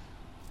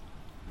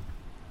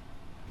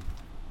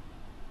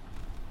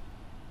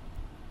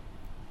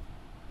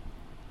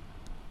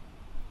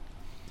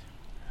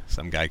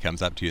 Some guy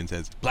comes up to you and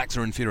says, blacks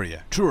are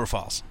inferior. True or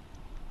false?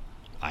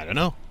 I don't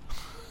know.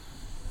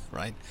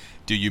 Right?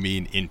 Do you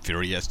mean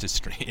inferior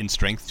in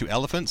strength to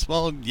elephants?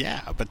 Well,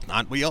 yeah, but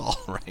aren't we all,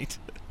 right?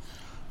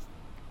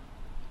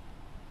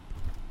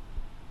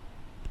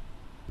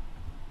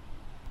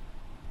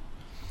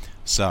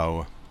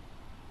 So,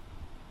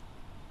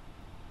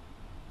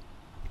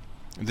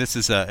 this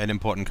is an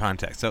important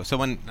context. So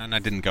when, and I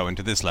didn't go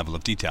into this level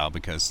of detail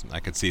because I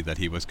could see that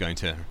he was going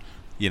to,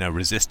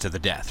 resist to the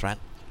death, right?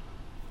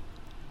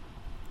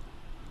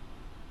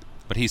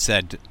 But he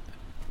said,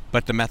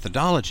 but the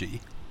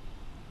methodology,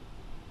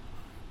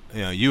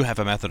 you have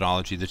a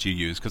methodology that you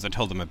use, because I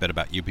told them a bit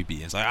about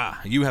UPB. It's like,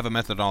 you have a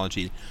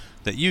methodology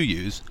that you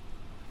use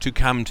to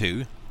come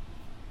to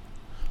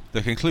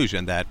the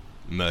conclusion that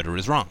murder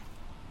is wrong.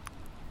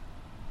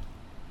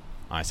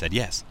 I said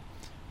yes.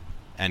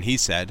 And he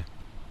said,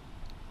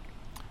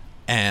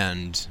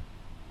 and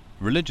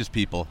religious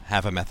people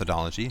have a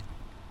methodology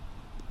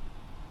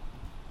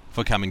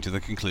for coming to the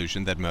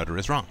conclusion that murder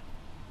is wrong.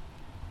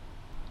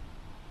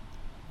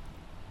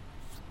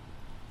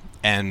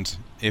 And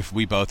if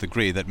we both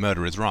agree that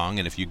murder is wrong,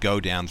 and if you go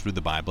down through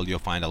the Bible, you'll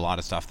find a lot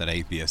of stuff that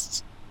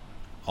atheists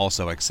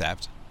also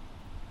accept.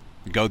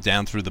 Go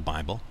down through the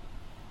Bible.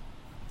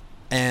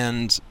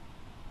 And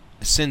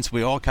since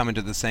we all come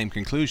to the same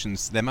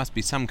conclusions, there must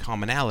be some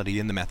commonality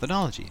in the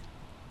methodology.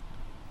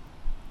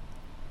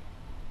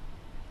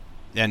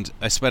 And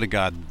I swear to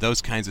God,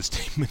 those kinds of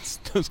statements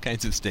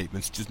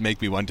just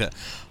make me want to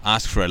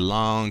ask for a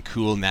long,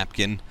 cool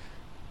napkin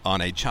on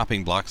a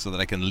chopping block so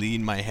that I can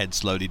lean my head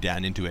slowly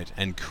down into it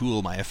and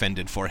cool my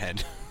offended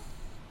forehead.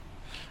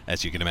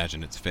 As you can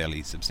imagine, it's a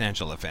fairly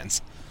substantial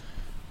offense.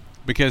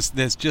 Because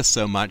there's just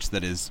so much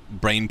that is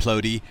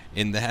brain-plody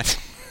in that,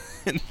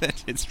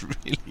 that it's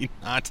really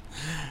not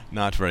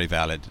very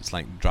valid. It's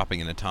like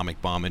dropping an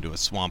atomic bomb into a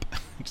swamp.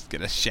 Just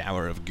get a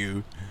shower of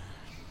goo.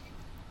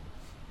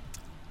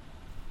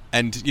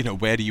 And, you know,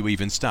 where do you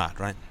even start,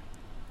 right?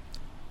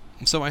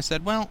 So I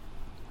said, well,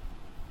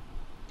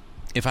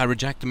 if I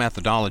reject the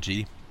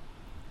methodology,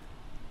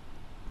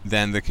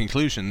 then the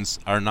conclusions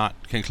are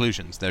not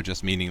conclusions. They're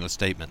just meaningless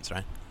statements,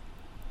 right?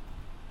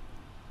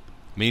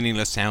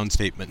 Meaningless sound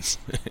statements.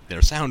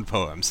 They're sound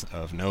poems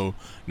of no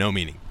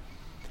meaning.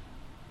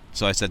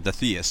 So I said the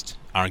theist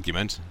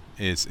argument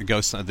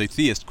the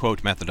theist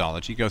quote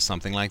methodology goes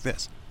something like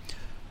this.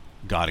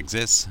 God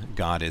exists,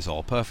 God is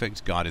all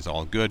perfect, God is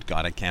all good,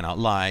 God cannot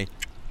lie.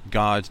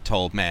 God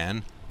told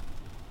man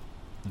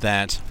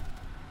that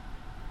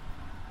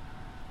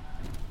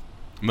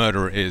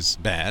murder is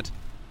bad,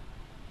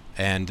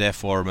 and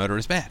therefore murder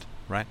is bad,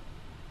 right?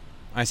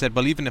 I said,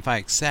 well, even if I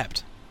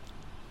accept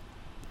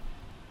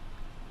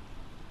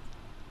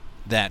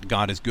that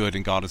God is good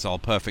and God is all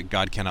perfect,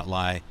 God cannot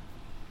lie,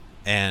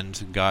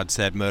 and God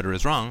said murder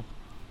is wrong,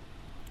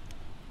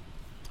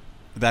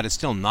 that is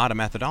still not a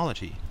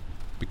methodology.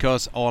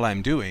 Because all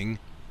I'm doing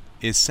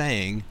is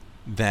saying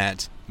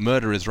that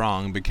murder is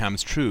wrong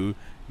becomes true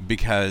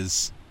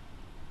because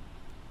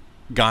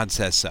God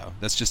says so.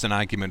 That's just an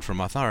argument from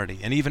authority.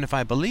 And even if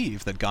I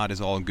believe that God is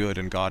all good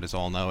and God is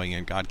all knowing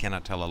and God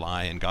cannot tell a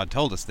lie and God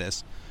told us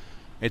this,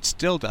 it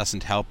still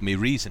doesn't help me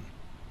reason.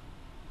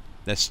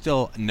 There's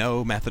still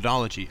no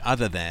methodology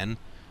other than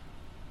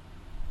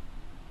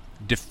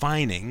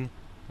defining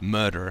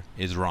murder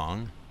is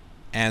wrong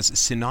as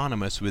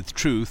synonymous with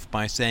truth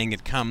by saying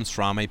it comes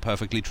from a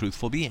perfectly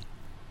truthful being.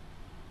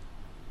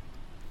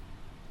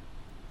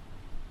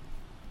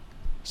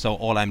 So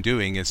all I'm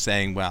doing is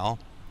saying, well,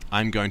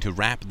 I'm going to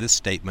wrap this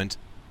statement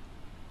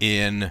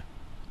in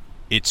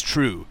it's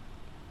true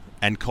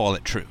and call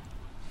it true.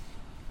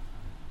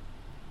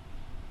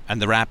 And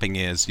the wrapping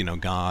is, you know,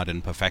 God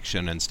and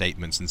perfection and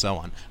statements and so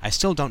on. I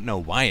still don't know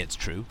why it's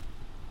true.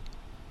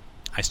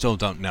 I still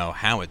don't know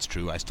how it's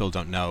true. I still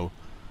don't know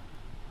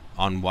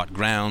on what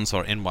grounds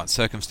or in what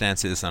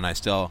circumstances, and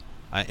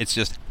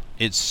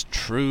it's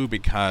true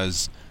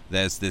because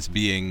there's this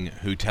being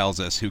who tells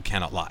us who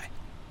cannot lie.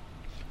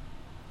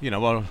 You know,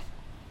 well,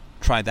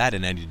 try that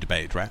in any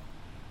debate, right?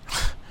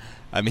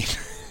 I mean,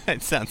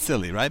 it sounds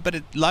silly, right?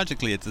 But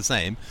logically it's the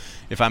same.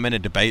 If I'm in a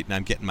debate and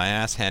I'm getting my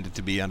ass handed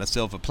to me on a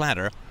silver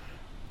platter,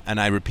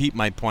 and I repeat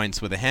my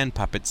points with a hand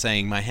puppet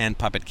saying my hand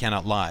puppet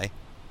cannot lie,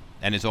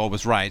 and is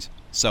always right,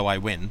 so I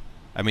win,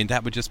 I mean,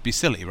 that would just be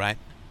silly, right?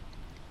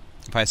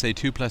 If I say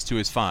 2 plus 2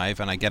 is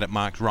 5 and I get it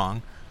marked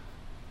wrong,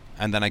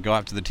 and then I go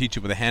up to the teacher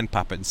with a hand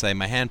puppet and say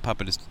my hand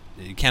puppet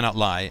cannot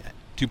lie,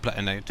 2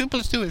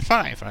 plus 2 is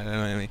 5, right?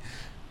 I mean,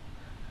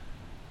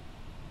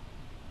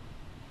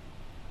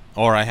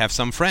 or I have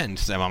some friend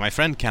say, well, my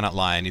friend cannot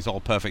lie and he's all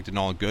perfect and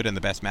all good and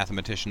the best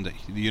mathematician that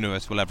the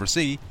universe will ever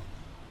see.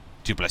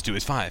 2 plus 2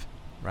 is 5,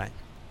 right?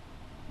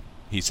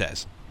 He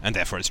says, and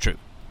therefore it's true.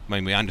 I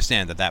mean, we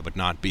understand that that would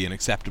not be an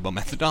acceptable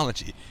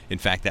methodology. In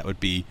fact, that would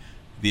be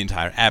the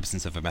entire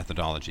absence of a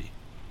methodology.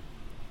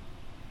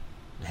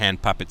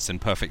 Hand puppets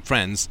and perfect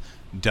friends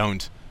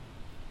don't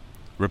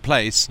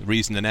replace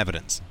reason and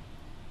evidence,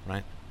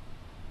 right?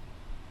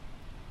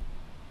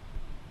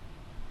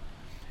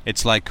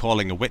 It's like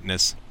calling a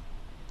witness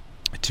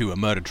to a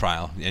murder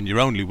trial, and your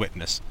only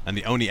witness, and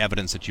the only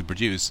evidence that you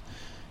produce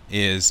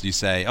is you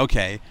say,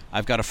 okay,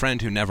 I've got a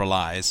friend who never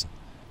lies,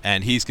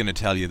 and he's going to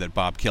tell you that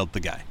Bob killed the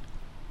guy.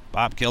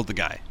 Bob killed the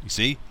guy. You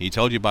see? He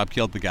told you Bob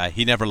killed the guy.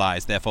 He never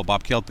lies, therefore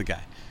Bob killed the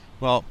guy.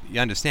 Well, you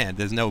understand,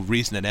 there's no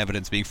reason and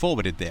evidence being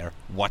forwarded there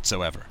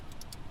whatsoever,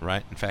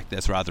 right? In fact,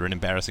 there's rather an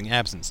embarrassing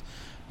absence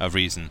of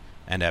reason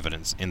and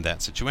evidence in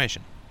that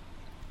situation.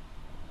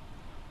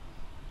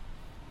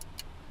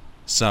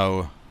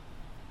 So,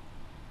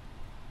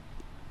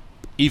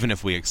 even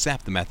if we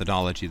accept the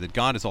methodology that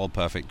God is all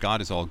perfect,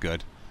 God is all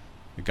good,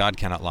 God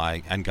cannot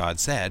lie, and God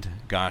said,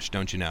 gosh,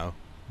 don't you know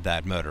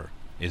that murder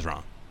is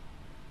wrong?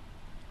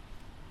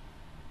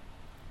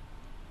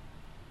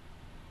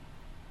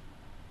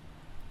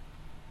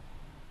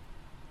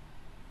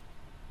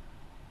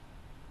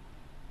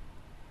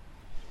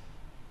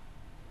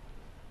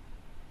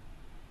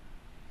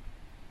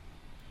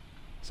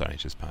 Sorry,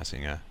 just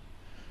passing a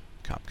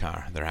cop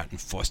car. They're out in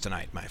force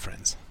tonight, my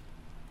friends.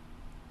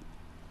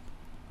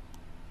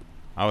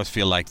 I always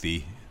feel like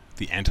the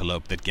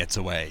antelope that gets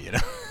away, you know?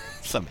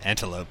 Some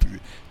antelope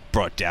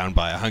brought down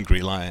by a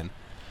hungry lion.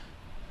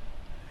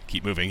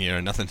 Keep moving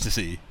here, nothing to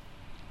see.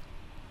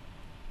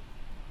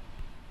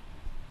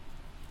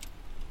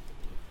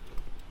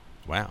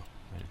 Wow,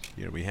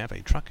 here we have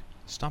a truck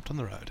stopped on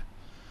the road.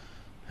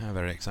 How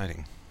very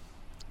exciting.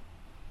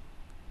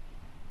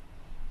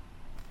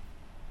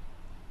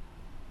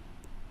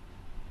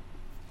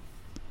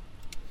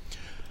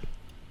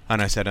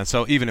 And I said, and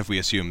so even if we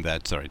assume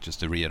that, sorry, just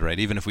to reiterate,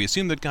 even if we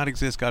assume that God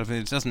exists,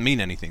 it doesn't mean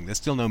anything. There's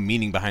still no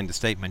meaning behind the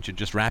statement. You're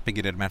just wrapping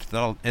it in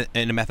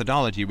a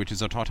methodology, which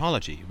is a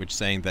tautology, which is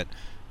saying that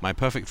my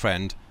perfect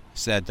friend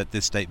said that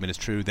this statement is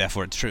true,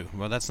 therefore it's true.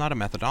 Well, that's not a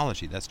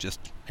methodology. That's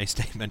just a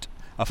statement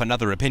of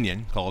another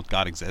opinion called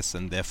God exists,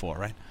 and therefore,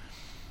 right?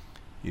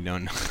 You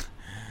don't...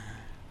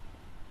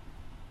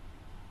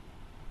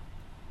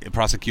 A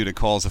prosecutor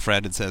calls a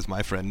friend and says,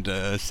 my friend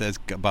says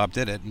Bob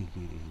did it,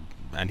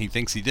 and he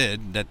thinks he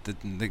did.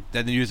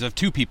 Then you have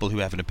two people who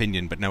have an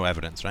opinion but no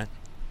evidence, right?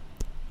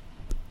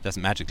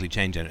 Doesn't magically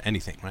change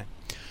anything, right?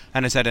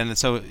 And I said, and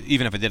so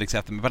even if I did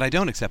accept them, but I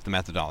don't accept the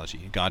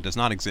methodology. God does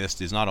not exist,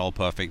 is not all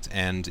perfect,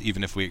 and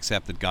even if we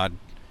accept that God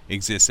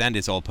exists and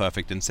is all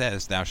perfect and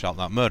says, thou shalt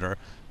not murder,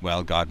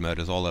 well, God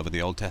murders all over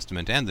the Old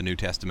Testament and the New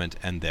Testament,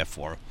 and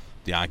therefore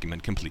the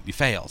argument completely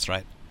fails,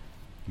 right?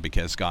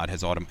 Because God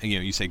has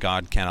you say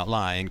God cannot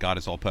lie, and God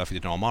is all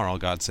perfect and all moral.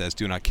 God says,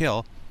 do not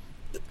kill,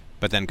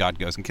 but then God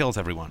goes and kills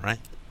everyone, right?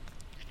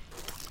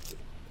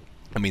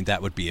 I mean,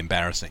 that would be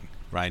embarrassing,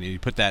 right? And you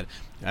put that,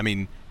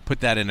 put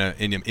that in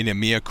a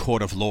mere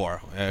court of law,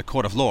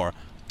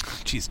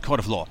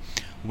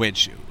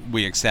 which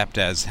we accept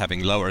as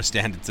having lower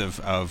standards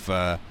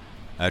of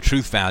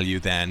truth value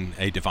than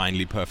a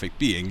divinely perfect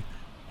being,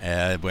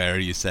 where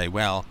you say,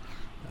 well,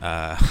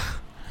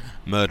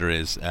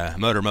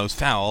 murder most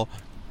foul,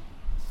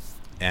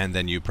 and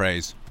then you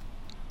praise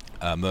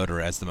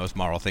murder as the most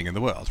moral thing in the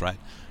world, right?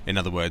 In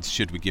other words,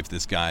 should we give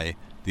this guy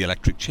the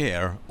electric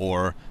chair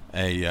or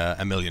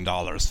 $1 million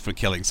for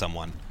killing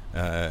someone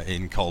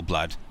in cold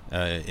blood,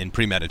 in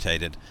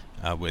premeditated,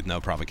 with no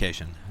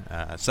provocation?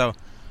 So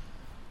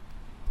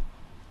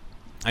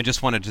I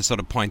just wanted to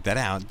sort of point that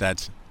out,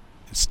 that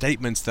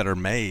statements that are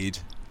made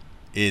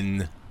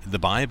in the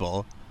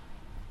Bible,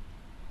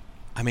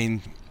 I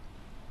mean,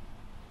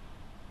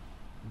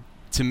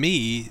 to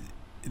me,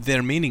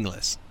 they're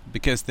meaningless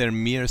because they're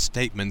mere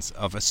statements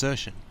of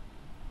assertion.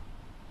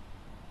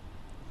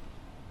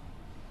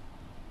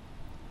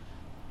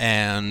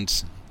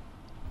 And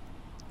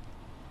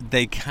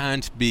they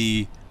can't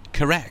be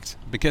correct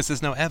because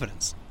there's no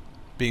evidence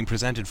being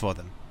presented for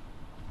them.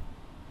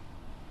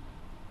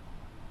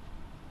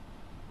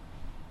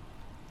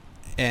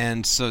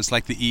 And so it's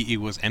like the E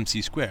equals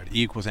MC squared.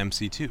 E equals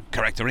MC2.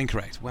 Correct or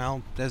incorrect?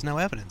 Well, there's no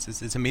evidence.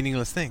 It's a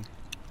meaningless thing.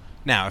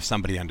 Now, if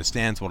somebody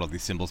understands what all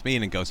these symbols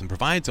mean and goes and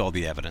provides all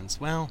the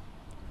evidence, well,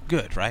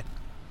 good, right?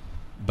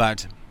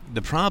 But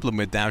the problem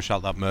with thou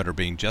shalt not murder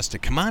being just a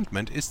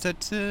commandment is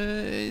that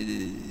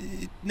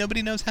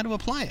nobody knows how to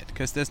apply it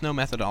because there's no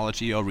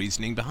methodology or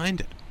reasoning behind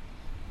it.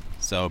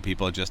 So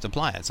people just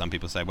apply it. Some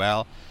people say,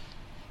 well,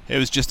 it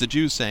was just the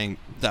Jews saying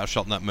thou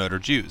shalt not murder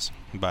Jews,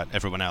 but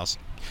everyone else,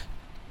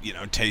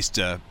 taste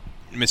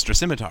Mr.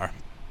 Scimitar.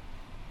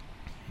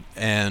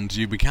 And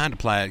we can't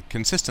apply it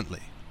consistently,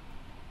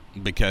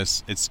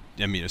 because it's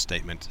a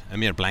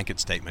mere blanket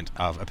statement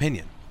of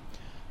opinion.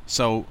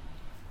 So,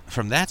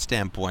 from that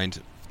standpoint,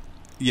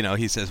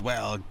 he says,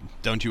 well,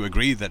 don't you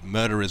agree that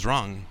murder is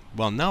wrong?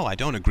 Well, no, I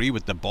don't agree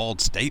with the bald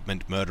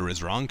statement murder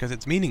is wrong, because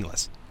it's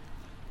meaningless.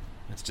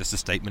 It's just a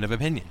statement of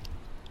opinion.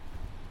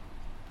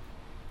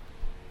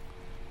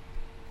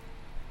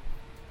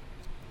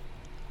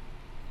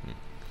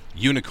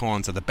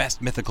 Unicorns are the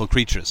best mythical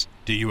creatures.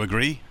 Do you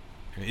agree?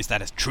 Is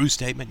that a true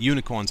statement?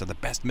 Unicorns are the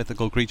best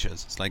mythical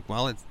creatures. It's like,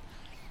 well,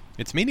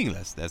 it's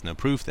meaningless. There's no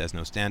proof. There's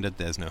no standard.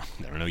 There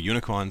are no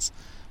unicorns.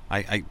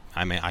 I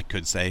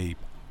could say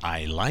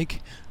I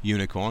like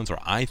unicorns, or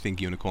I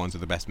think unicorns are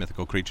the best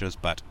mythical creatures,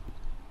 but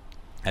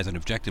as an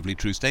objectively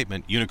true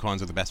statement,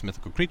 unicorns are the best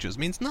mythical creatures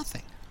means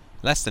nothing.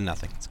 Less than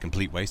nothing. It's a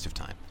complete waste of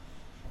time.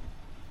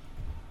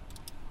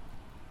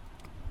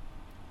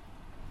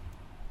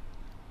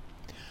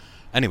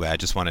 Anyway, I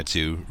just wanted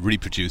to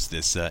reproduce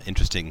this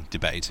interesting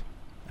debate.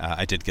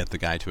 I did get the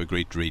guy to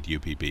agree to read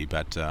UPB,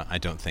 but I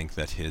don't think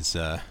that his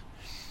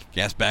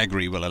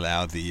gasbaggery will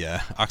allow the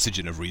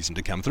oxygen of reason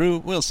to come through.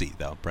 We'll see,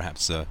 though.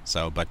 Perhaps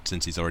so. But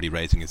since he's already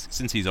raising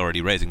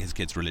his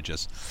kids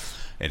religious,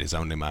 it is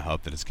only my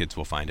hope that his kids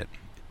will find it.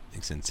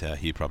 Since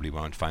he probably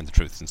won't find the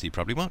truth, since he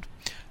probably won't.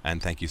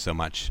 And thank you so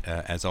much,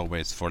 as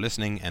always, for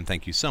listening. And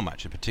thank you so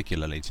much,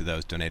 particularly to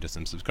those donators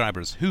and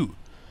subscribers who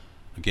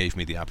gave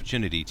me the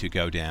opportunity to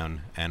go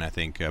down and I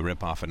think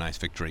rip off a nice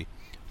victory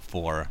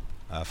for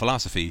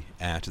philosophy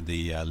at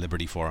the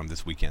Liberty Forum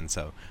this weekend.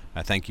 So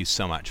thank you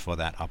so much for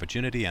that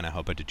opportunity, and I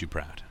hope I did you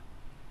proud.